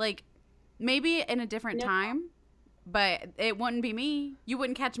 Like, maybe in a different time, but it wouldn't be me. You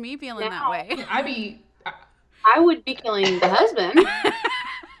wouldn't catch me feeling that way. I would be killing the husband.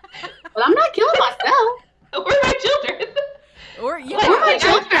 But I'm not killing myself. Or my children. Or my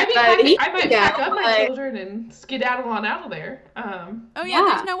children. I might pack up my children and skedaddle on out of there.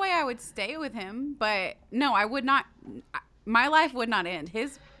 There's no way I would stay with him, but no, I would not. My life would not end.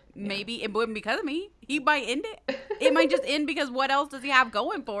 His maybe it wouldn't because of me. He might end it. It might just end because what else does he have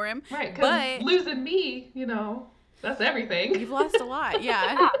going for him? Right, because losing me, that's everything. You've lost a lot,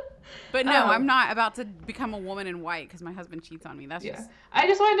 yeah. But no, I'm not about to become a woman in white because my husband cheats on me. That's just. I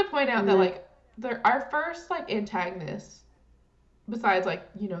just wanted to point out that our first antagonist, besides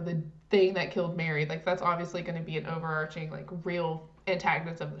the thing that killed Mary, that's obviously going to be an overarching real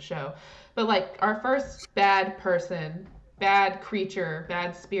antagonist of the show. But our first bad person, bad creature,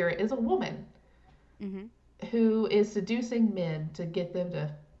 bad spirit is a woman who is seducing men to get them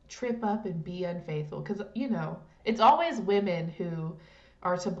to trip up and be unfaithful. Because it's always women who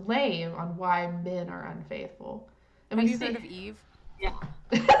are to blame on why men are unfaithful. And have you heard of Eve? Yeah.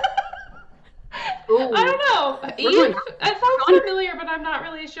 I don't know. Eve? That sounds familiar, but I'm not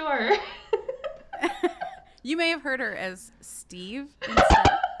really sure. You may have heard her as Steve instead.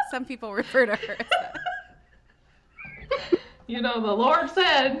 Some people refer to her as that. The Lord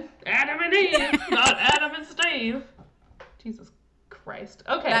said, Adam and Eve, not Adam and Steve. Jesus Christ.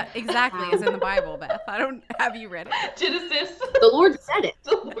 Okay. That exactly is in the Bible, Beth. Have you read it? Genesis. The Lord said it.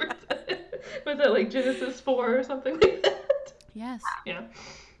 The Lord said it. Was that Genesis 4 or something like that? Yes. Yeah.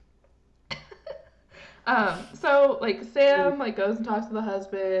 So Sam goes and talks to the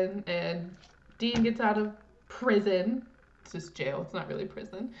husband, and Dean gets out of prison. It's just jail. It's not really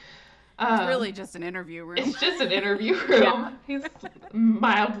prison. It's really just an interview room. It's just an interview room. Yeah. He's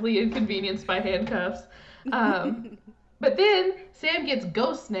mildly inconvenienced by handcuffs. But then Sam gets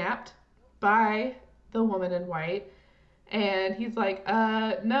ghost snapped by the woman in white, and he's like,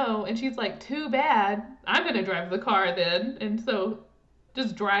 no. And she's like, too bad. I'm going to drive the car then. And so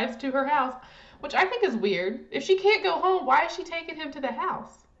just drives to her house, which I think is weird. If she can't go home, why is she taking him to the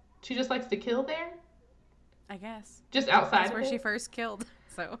house? She just likes to kill there? I guess. Just outside That's where she first killed,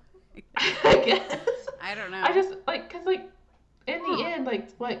 so. I guess. I don't know. I just, because, in the end,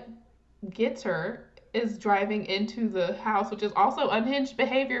 what gets her is driving into the house, which is also unhinged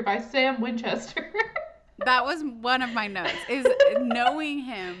behavior by Sam Winchester. That was one of my notes, is knowing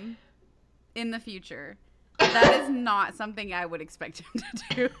him in the future. That is not something I would expect him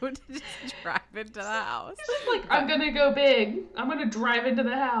to do, to just drive into the house. He's just I'm going to go big. I'm going to drive into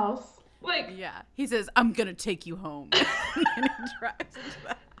the house. Yeah. He says, I'm going to take you home. And he drives into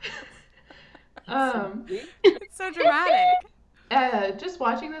the house. It's so dramatic. Just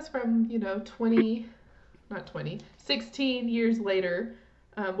watching this from, 16 years later,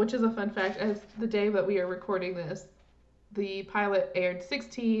 which is a fun fact, as the day that we are recording this, the pilot aired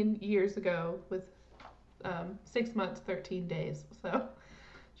 16 years ago with 6 months, 13 days. So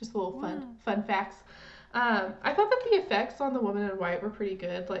just a little fun facts. I thought that the effects on the woman in white were pretty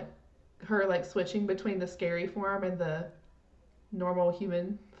good. Her switching between the scary form and the normal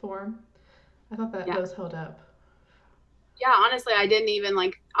human form. I thought that those held up. Yeah, honestly, I didn't even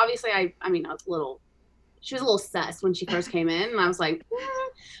obviously I mean, I was she was a little sus when she first came in, and I was like,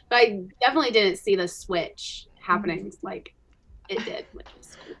 but I definitely didn't see the switch happening like it did, which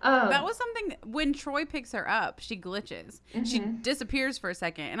was cool. That was something when Troy picks her up, she glitches. She disappears for a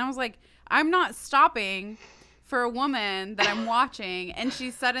second, and I was like, I'm not stopping for a woman that I'm watching, and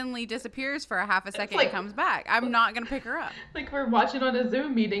she suddenly disappears for a half a second and comes back. I'm not gonna pick her up. Like we're watching on a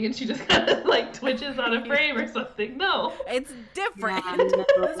Zoom meeting, and she just kind of like twitches on a frame or something. No, it's different.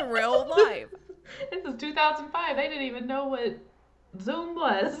 It's real life. This is 2005. They didn't even know what Zoom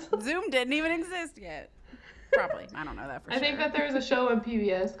was. Zoom didn't even exist yet. Probably. I don't know that for sure. I think that there was a show on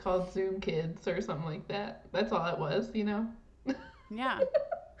PBS called Zoom Kids or something like that. That's all it was, you know? Yeah.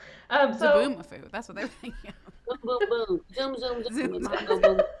 So Zaboomafoo. That's what they were thinking of. Boom, boom, boom. Zoom, zoom, zoom. Zoom.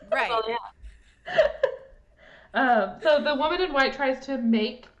 Boom. Right. Oh, yeah. So the woman in white tries to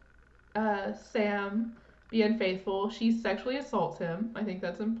make Sam be unfaithful. She sexually assaults him. I think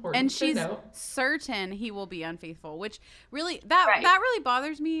that's important. And she's certain he will be unfaithful, which really that really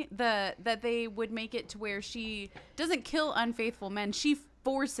bothers me. That they would make it to where she doesn't kill unfaithful men. She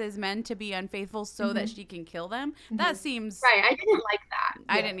forces men to be unfaithful so that she can kill them. That seems right. I didn't like that.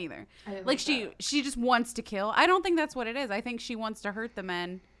 I didn't either. She just wants to kill. I don't think that's what it is. I think she wants to hurt the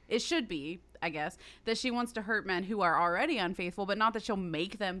men. It should be, I guess, that she wants to hurt men who are already unfaithful, but not that she'll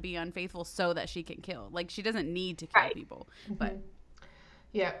make them be unfaithful so that she can kill. Like, she doesn't need to kill people. But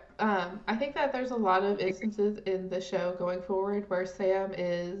yeah, I think that there's a lot of instances in the show going forward where Sam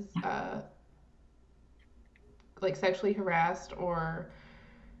is like sexually harassed or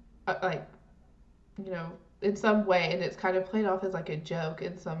like, you know, in some way, and it's kind of played off as like a joke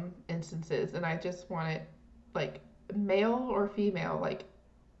in some instances. And I just want it like male or female, like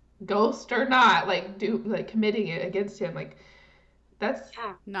ghost or not, like committing it against him, like that's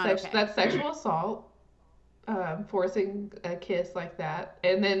that's sexual assault, forcing a kiss like that,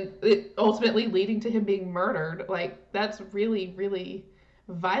 and then it ultimately leading to him being murdered. Like that's really, really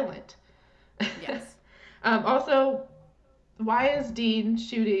violent. Yes. Also, why is Dean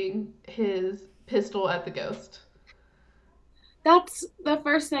shooting his pistol at the ghost? That's the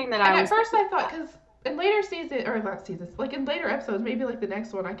first thing that At first I thought, because in later seasons, or not seasons, like in later episodes, maybe like the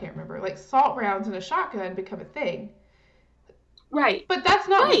next one, I can't remember, like salt rounds and a shotgun become a thing. Right. But that's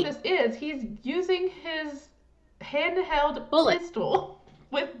not what this is. He's using his handheld pistol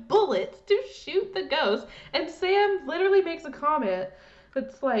with bullets to shoot the ghost. And Sam literally makes a comment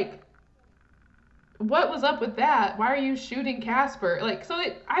that's like, what was up with that? Why are you shooting Casper? Like, so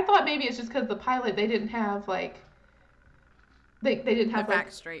I thought maybe it's just because the pilot, they didn't have like, they didn't have the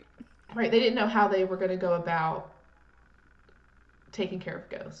facts straight. Right, they didn't know how they were going to go about taking care of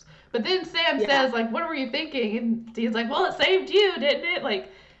ghosts. But then Sam says, like, what were you thinking? And Dean's like, well, it saved you, didn't it?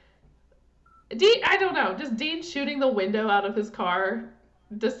 Like, Dean, I don't know. Just Dean shooting the window out of his car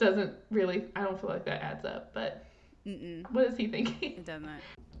just doesn't really, I don't feel like that adds up. But what is he thinking? It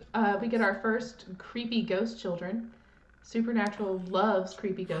doesn't. We get our first creepy ghost children. Supernatural loves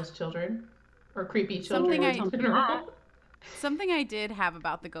creepy ghost children. Or creepy children in general. Something I did have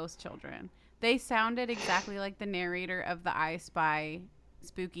about the ghost children. They sounded exactly like the narrator of the I Spy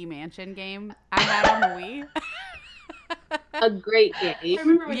Spooky Mansion game I had on the Wii. A great game. I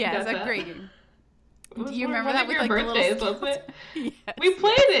remember when yes, you got a great game. Do you remember that with like birthdays, the little wasn't it? Yes. We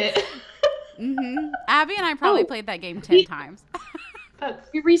played it. Abby and I probably played that game 10 times.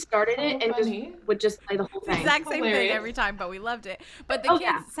 We restarted so it and funny. would just play the whole thing. Exact same thing every time, but we loved it. But the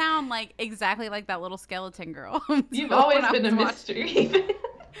kids sound like exactly like that little skeleton girl. You've always been a mystery.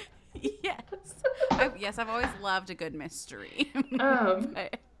 Yes, I've always loved a good mystery.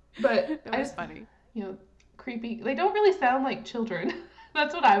 But it was funny. You know, creepy. They don't really sound like children.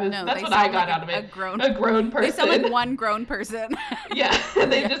 That's what I was. No, that's what I got out of it. A grown person. They sound like one grown person. Yeah,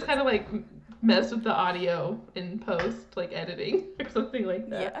 they just kind of like mess with the audio in post, like editing or something like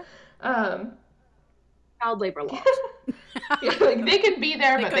that. Yeah. Child labor laws. Yeah, like they can be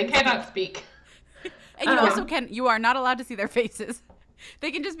there, but they cannot speak. And you also you are not allowed to see their faces. They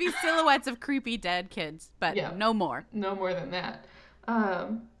can just be silhouettes of creepy dead kids, but no more. No more than that.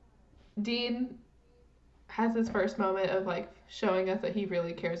 Dean has his first moment of like showing us that he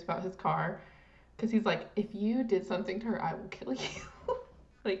really cares about his car, because he's like, if you did something to her, I will kill you.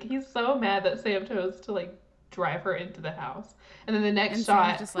 Like, he's so mad that Sam chose to like drive her into the house. And then the next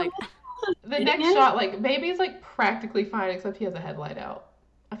shot, just like shot, like maybe it's like practically fine, except he has a headlight out.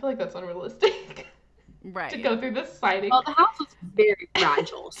 I feel like that's unrealistic. Right. To go through this siding. Well, the house was very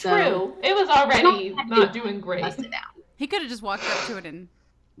fragile, so true. It was already not doing great. Bust it down. He could have just walked up to it and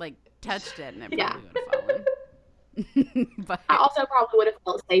like touched it, and it probably would have fallen. But I also probably would have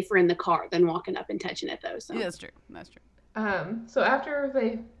felt safer in the car than walking up and touching it, though. So yeah, that's true. That's true. So after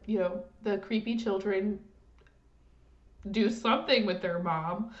they, the creepy children do something with their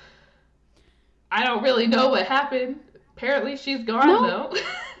mom, I don't really know what happened. Apparently she's gone, though.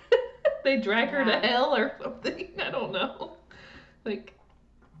 They drag her to hell or something. I don't know. Like,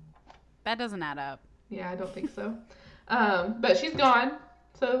 that doesn't add up. Yeah, I don't think so. But she's gone.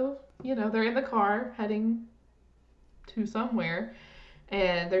 So, they're in the car heading to somewhere.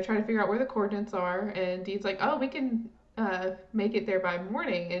 And they're trying to figure out where the coordinates are. And Dean's like, oh, we can make it there by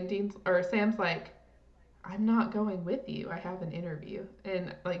morning. And Sam's like, I'm not going with you. I have an interview.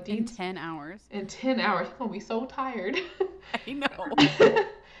 And like Dean's, in 10 hours. In 10 hours. He's going to be so tired. I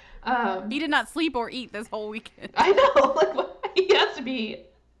know. He did not sleep or eat this whole weekend. I know. Like, he has to be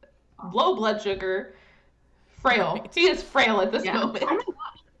low blood sugar, frail. Right. He is frail at this moment.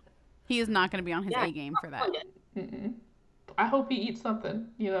 He is not going to be on his A game for that. Mm-mm. I hope he eats something,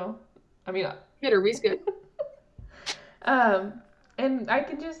 I mean, good or good. And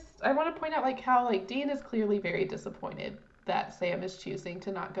I want to point out, like, how, like, Dean is clearly very disappointed that Sam is choosing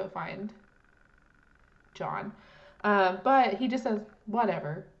to not go find John. But he just says,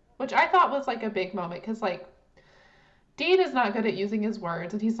 whatever, which I thought was, like, a big moment, because, like, Dean is not good at using his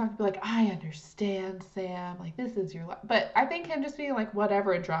words, and he's not going to be like, I understand, Sam, like, this is your life. But I think him just being like,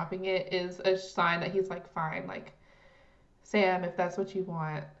 whatever, and dropping it is a sign that he's like, fine, like, Sam, if that's what you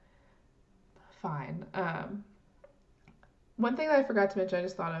want, fine. One thing that I forgot to mention, I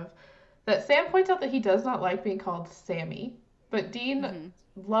just thought of, that Sam points out that he does not like being called Sammy, but Dean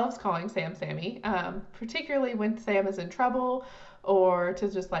loves calling Sam Sammy, particularly when Sam is in trouble or to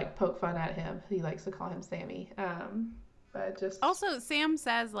just, like, poke fun at him. He likes to call him Sammy. But just... Also, Sam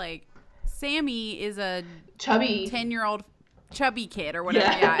says, like, Sammy is a chubby 10-year-old chubby kid or whatever.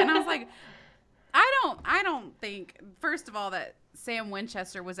 Yeah. And I was like, I don't think, first of all, that Sam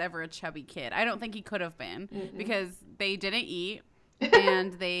Winchester was ever a chubby kid. I don't think he could have been because they didn't eat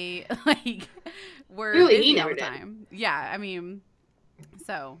and they, like, were really busy all the time. Yeah, I mean,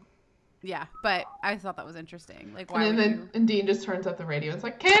 so, yeah. But I thought that was interesting. Like, why and Dean just turns up the radio. It's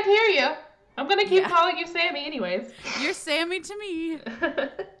like, can't hear you. I'm going to keep calling you Sammy anyways. You're Sammy to me.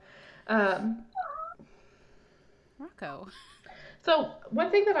 Rocco. So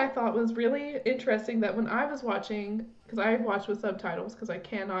one thing that I thought was really interesting that when I was watching, because I watched with subtitles because I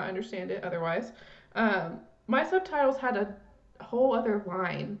cannot understand it otherwise, my subtitles had a whole other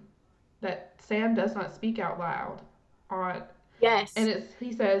line that Sam does not speak out loud on. Yes. And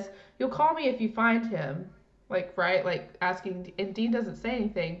he says, you'll call me if you find him, like, right? Like, asking, and Dean doesn't say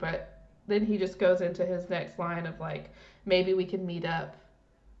anything, but then he just goes into his next line of, like, maybe we can meet up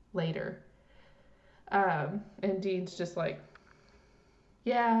later. And Dean's just like,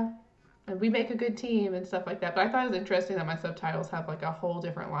 yeah, and we make a good team and stuff like that. But I thought it was interesting that my subtitles have, like, a whole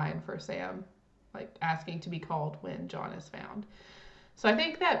different line for Sam, like, asking to be called when John is found. So I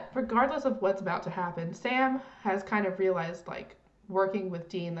think that regardless of what's about to happen, Sam has kind of realized, like, working with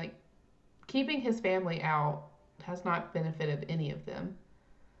Dean, like, keeping his family out has not benefited any of them.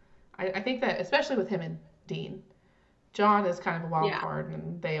 I think that, especially with him and Dean, John is kind of a wild card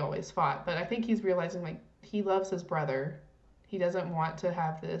and they always fought. But I think he's realizing, like, he loves his brother. He doesn't want to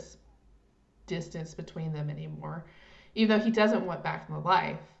have this distance between them anymore. Even though he doesn't want back in the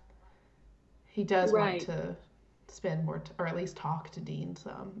life, he does want to spend more, or at least talk to Dean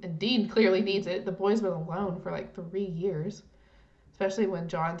some. And Dean clearly needs it. The boy's been alone for, like, 3 years. Especially when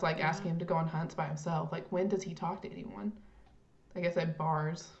John's, like, asking him to go on hunts by himself. Like, when does he talk to anyone? I guess at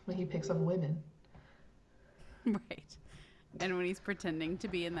bars, when he picks up women. Right. And when he's pretending to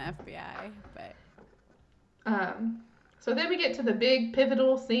be in the FBI. But so then we get to the big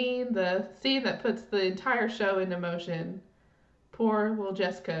pivotal scene, the scene that puts the entire show into motion. Poor little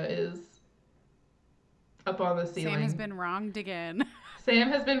Jessica is up on the ceiling. Sam has been wronged again. Sam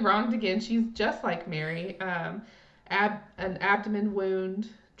has been wronged again. She's just like Mary. An abdomen wound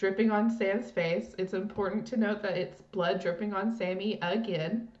dripping on Sam's face. It's important to note that it's blood dripping on Sammy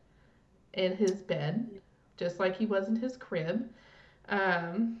again in his bed, just like he was in his crib.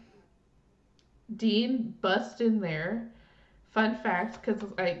 Dean busts in there. Fun fact, because,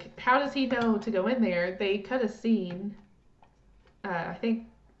 like, how does he know to go in there? They cut a scene. I think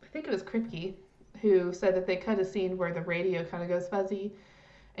it was Kripke who said that they cut a scene where the radio kind of goes fuzzy,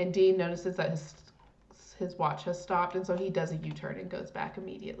 and Dean notices that his watch has stopped, and so he does a U-turn and goes back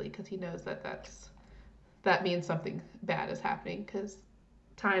immediately because he knows that means something bad is happening, because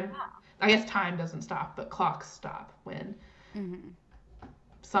time doesn't stop, but clocks stop when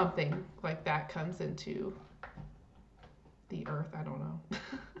something like that comes into the earth. I don't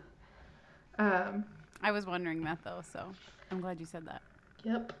know. I was wondering that though, so I'm glad you said that.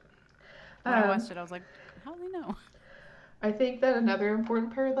 Yep. When I watched it, I was like, how do they know? I think that another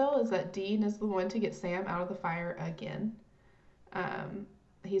important parallel is that Dean is the one to get Sam out of the fire again.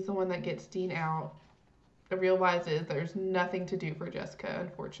 He's the one that gets Dean out. Realizes there's nothing to do for Jessica,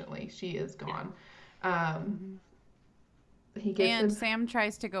 unfortunately. She is gone. He gets and Sam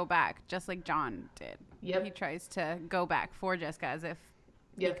tries to go back, just like John did. Yep. He tries to go back for Jessica as if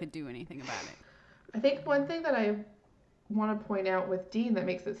he could do anything about it. I think one thing that I want to point out with Dean that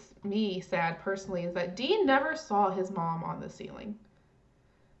makes me sad personally is that Dean never saw his mom on the ceiling.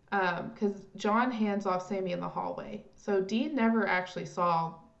 Because John hands off Sammy in the hallway. So Dean never actually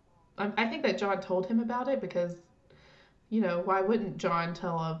saw... I think that John told him about it because, why wouldn't John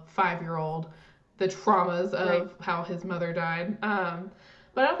tell a 5-year-old the traumas of how his mother died?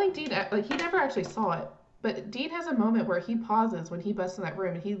 But I don't think Dean... he never actually saw it. But Dean has a moment where he pauses when he busts in that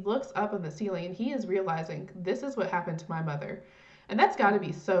room and he looks up on the ceiling and he is realizing this is what happened to my mother. And that's got to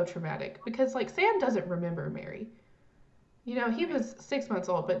be so traumatic because, Sam doesn't remember Mary. He was 6 months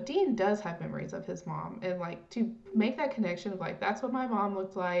old, but Dean does have memories of his mom. And, to make that connection of, that's what my mom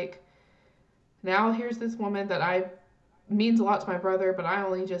looked like. Now here's this woman that means a lot to my brother, but I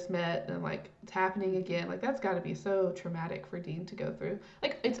only just met, and, it's happening again. That's got to be so traumatic for Dean to go through.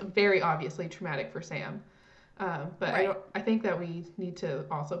 It's very obviously traumatic for Sam. But I think that we need to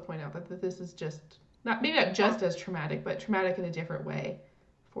also point out that this is just, not just as traumatic, but traumatic in a different way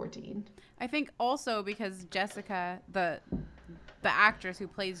for Dean. I think also because Jessica, the actress who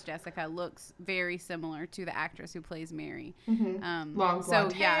plays Jessica, looks very similar to the actress who plays Mary. Mm-hmm. Long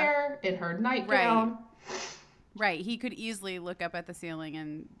blonde hair, in her nightgown. Right. He could easily look up at the ceiling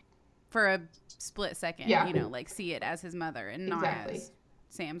and, for a split second, see it as his mother and not as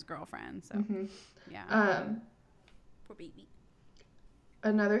Sam's girlfriend. So, yeah. Poor baby.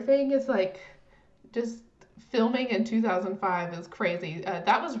 Another thing is, just filming in 2005 is crazy.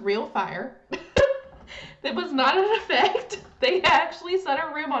 That was real fire. It was not an effect. They actually set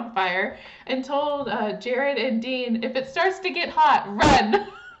a room on fire and told Jared and Dean, if it starts to get hot, run.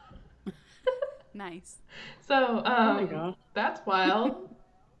 Nice. So, that's wild.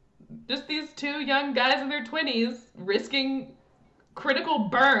 Just these two young guys in their 20s risking critical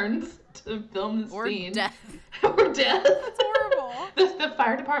burns to film the scene. Death. Or death. That's horrible. The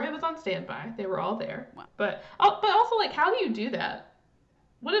fire department was on standby. They were all there. Wow. But also, how do you do that?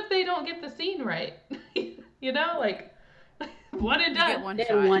 What if they don't get the scene right? One and done. You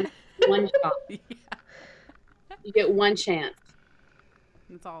get one shot. One shot. Yeah. You get one chance.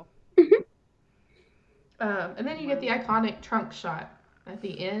 That's all. And then you get the iconic trunk shot at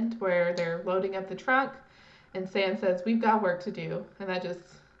the end where they're loading up the trunk and Sam says, we've got work to do. And that just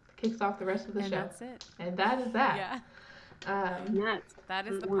kicks off the rest of the show. And that's it. And that is that. Yeah. That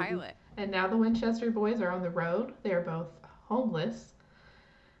is the pilot. And now the Winchester boys are on the road. They're both homeless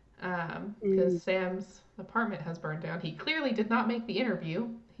because Sam's apartment has burned down. He clearly did not make the interview.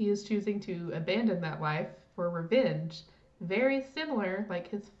 He is choosing to abandon that life for revenge. Very similar, like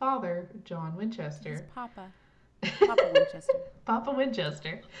his father, John Winchester. His Papa Winchester. Papa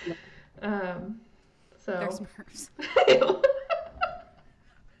Winchester. So. They're Smurfs.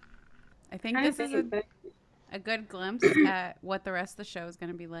 I think this is a good glimpse at what the rest of the show is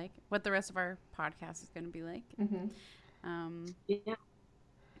going to be like, what the rest of our podcast is going to be like. Mm-hmm.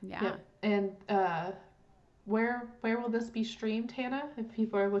 Yeah. And where will this be streamed, Hannah? If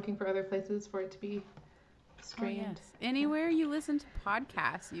people are looking for other places for it to be streamed. Oh, yes. Anywhere you listen to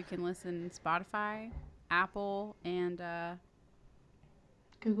podcasts, you can listen Spotify, Apple, and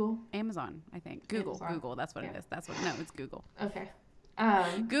Google, Amazon. I think Google. That's what it is. It's Google. Okay.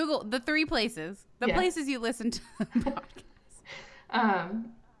 Google, the three places, places you listen to podcasts.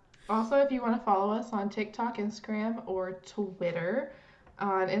 Also, if you want to follow us on TikTok, Instagram, or Twitter,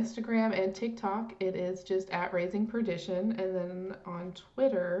 on Instagram and TikTok, it is just at Raising Perdition, and then on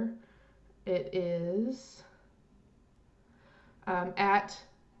Twitter, it is at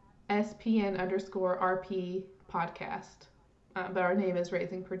SPN_RP podcast. But our name is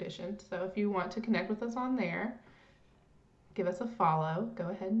Raising Perdition. So if you want to connect with us on there, give us a follow. Go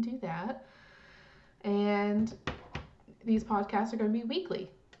ahead and do that. And these podcasts are going to be weekly.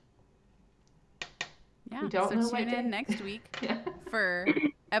 Yeah, so tune in next week for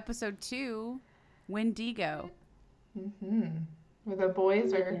episode 2, Wendigo. Mm-hmm. Where the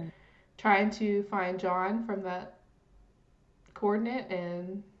boys are trying to find John from that coordinate,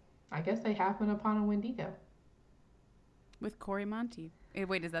 and I guess they happen upon a Wendigo. With Corey Monteith.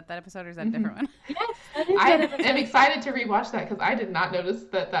 Wait, is that episode or is that a different one? Yes, I am excited to rewatch that because I did not notice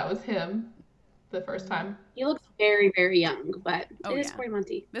that was him. the first time. He looks very, very young, but Oh, it is yeah. Cory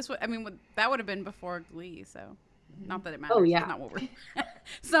Monteith. That would have been before Glee, so not that it matters. Oh, yeah. It's not what we're.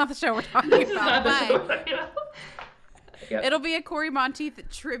 It's not the show we're talking about, but Yep. it'll be a Cory Monteith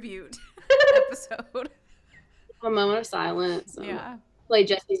tribute episode. A moment of silence. Yeah. Play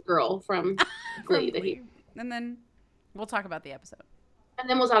Jesse's girl from Glee. And then we'll talk about the episode. And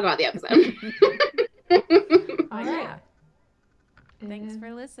then we'll talk about the episode. All right. Thanks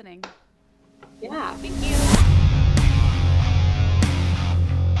for listening. Yeah. Thank you.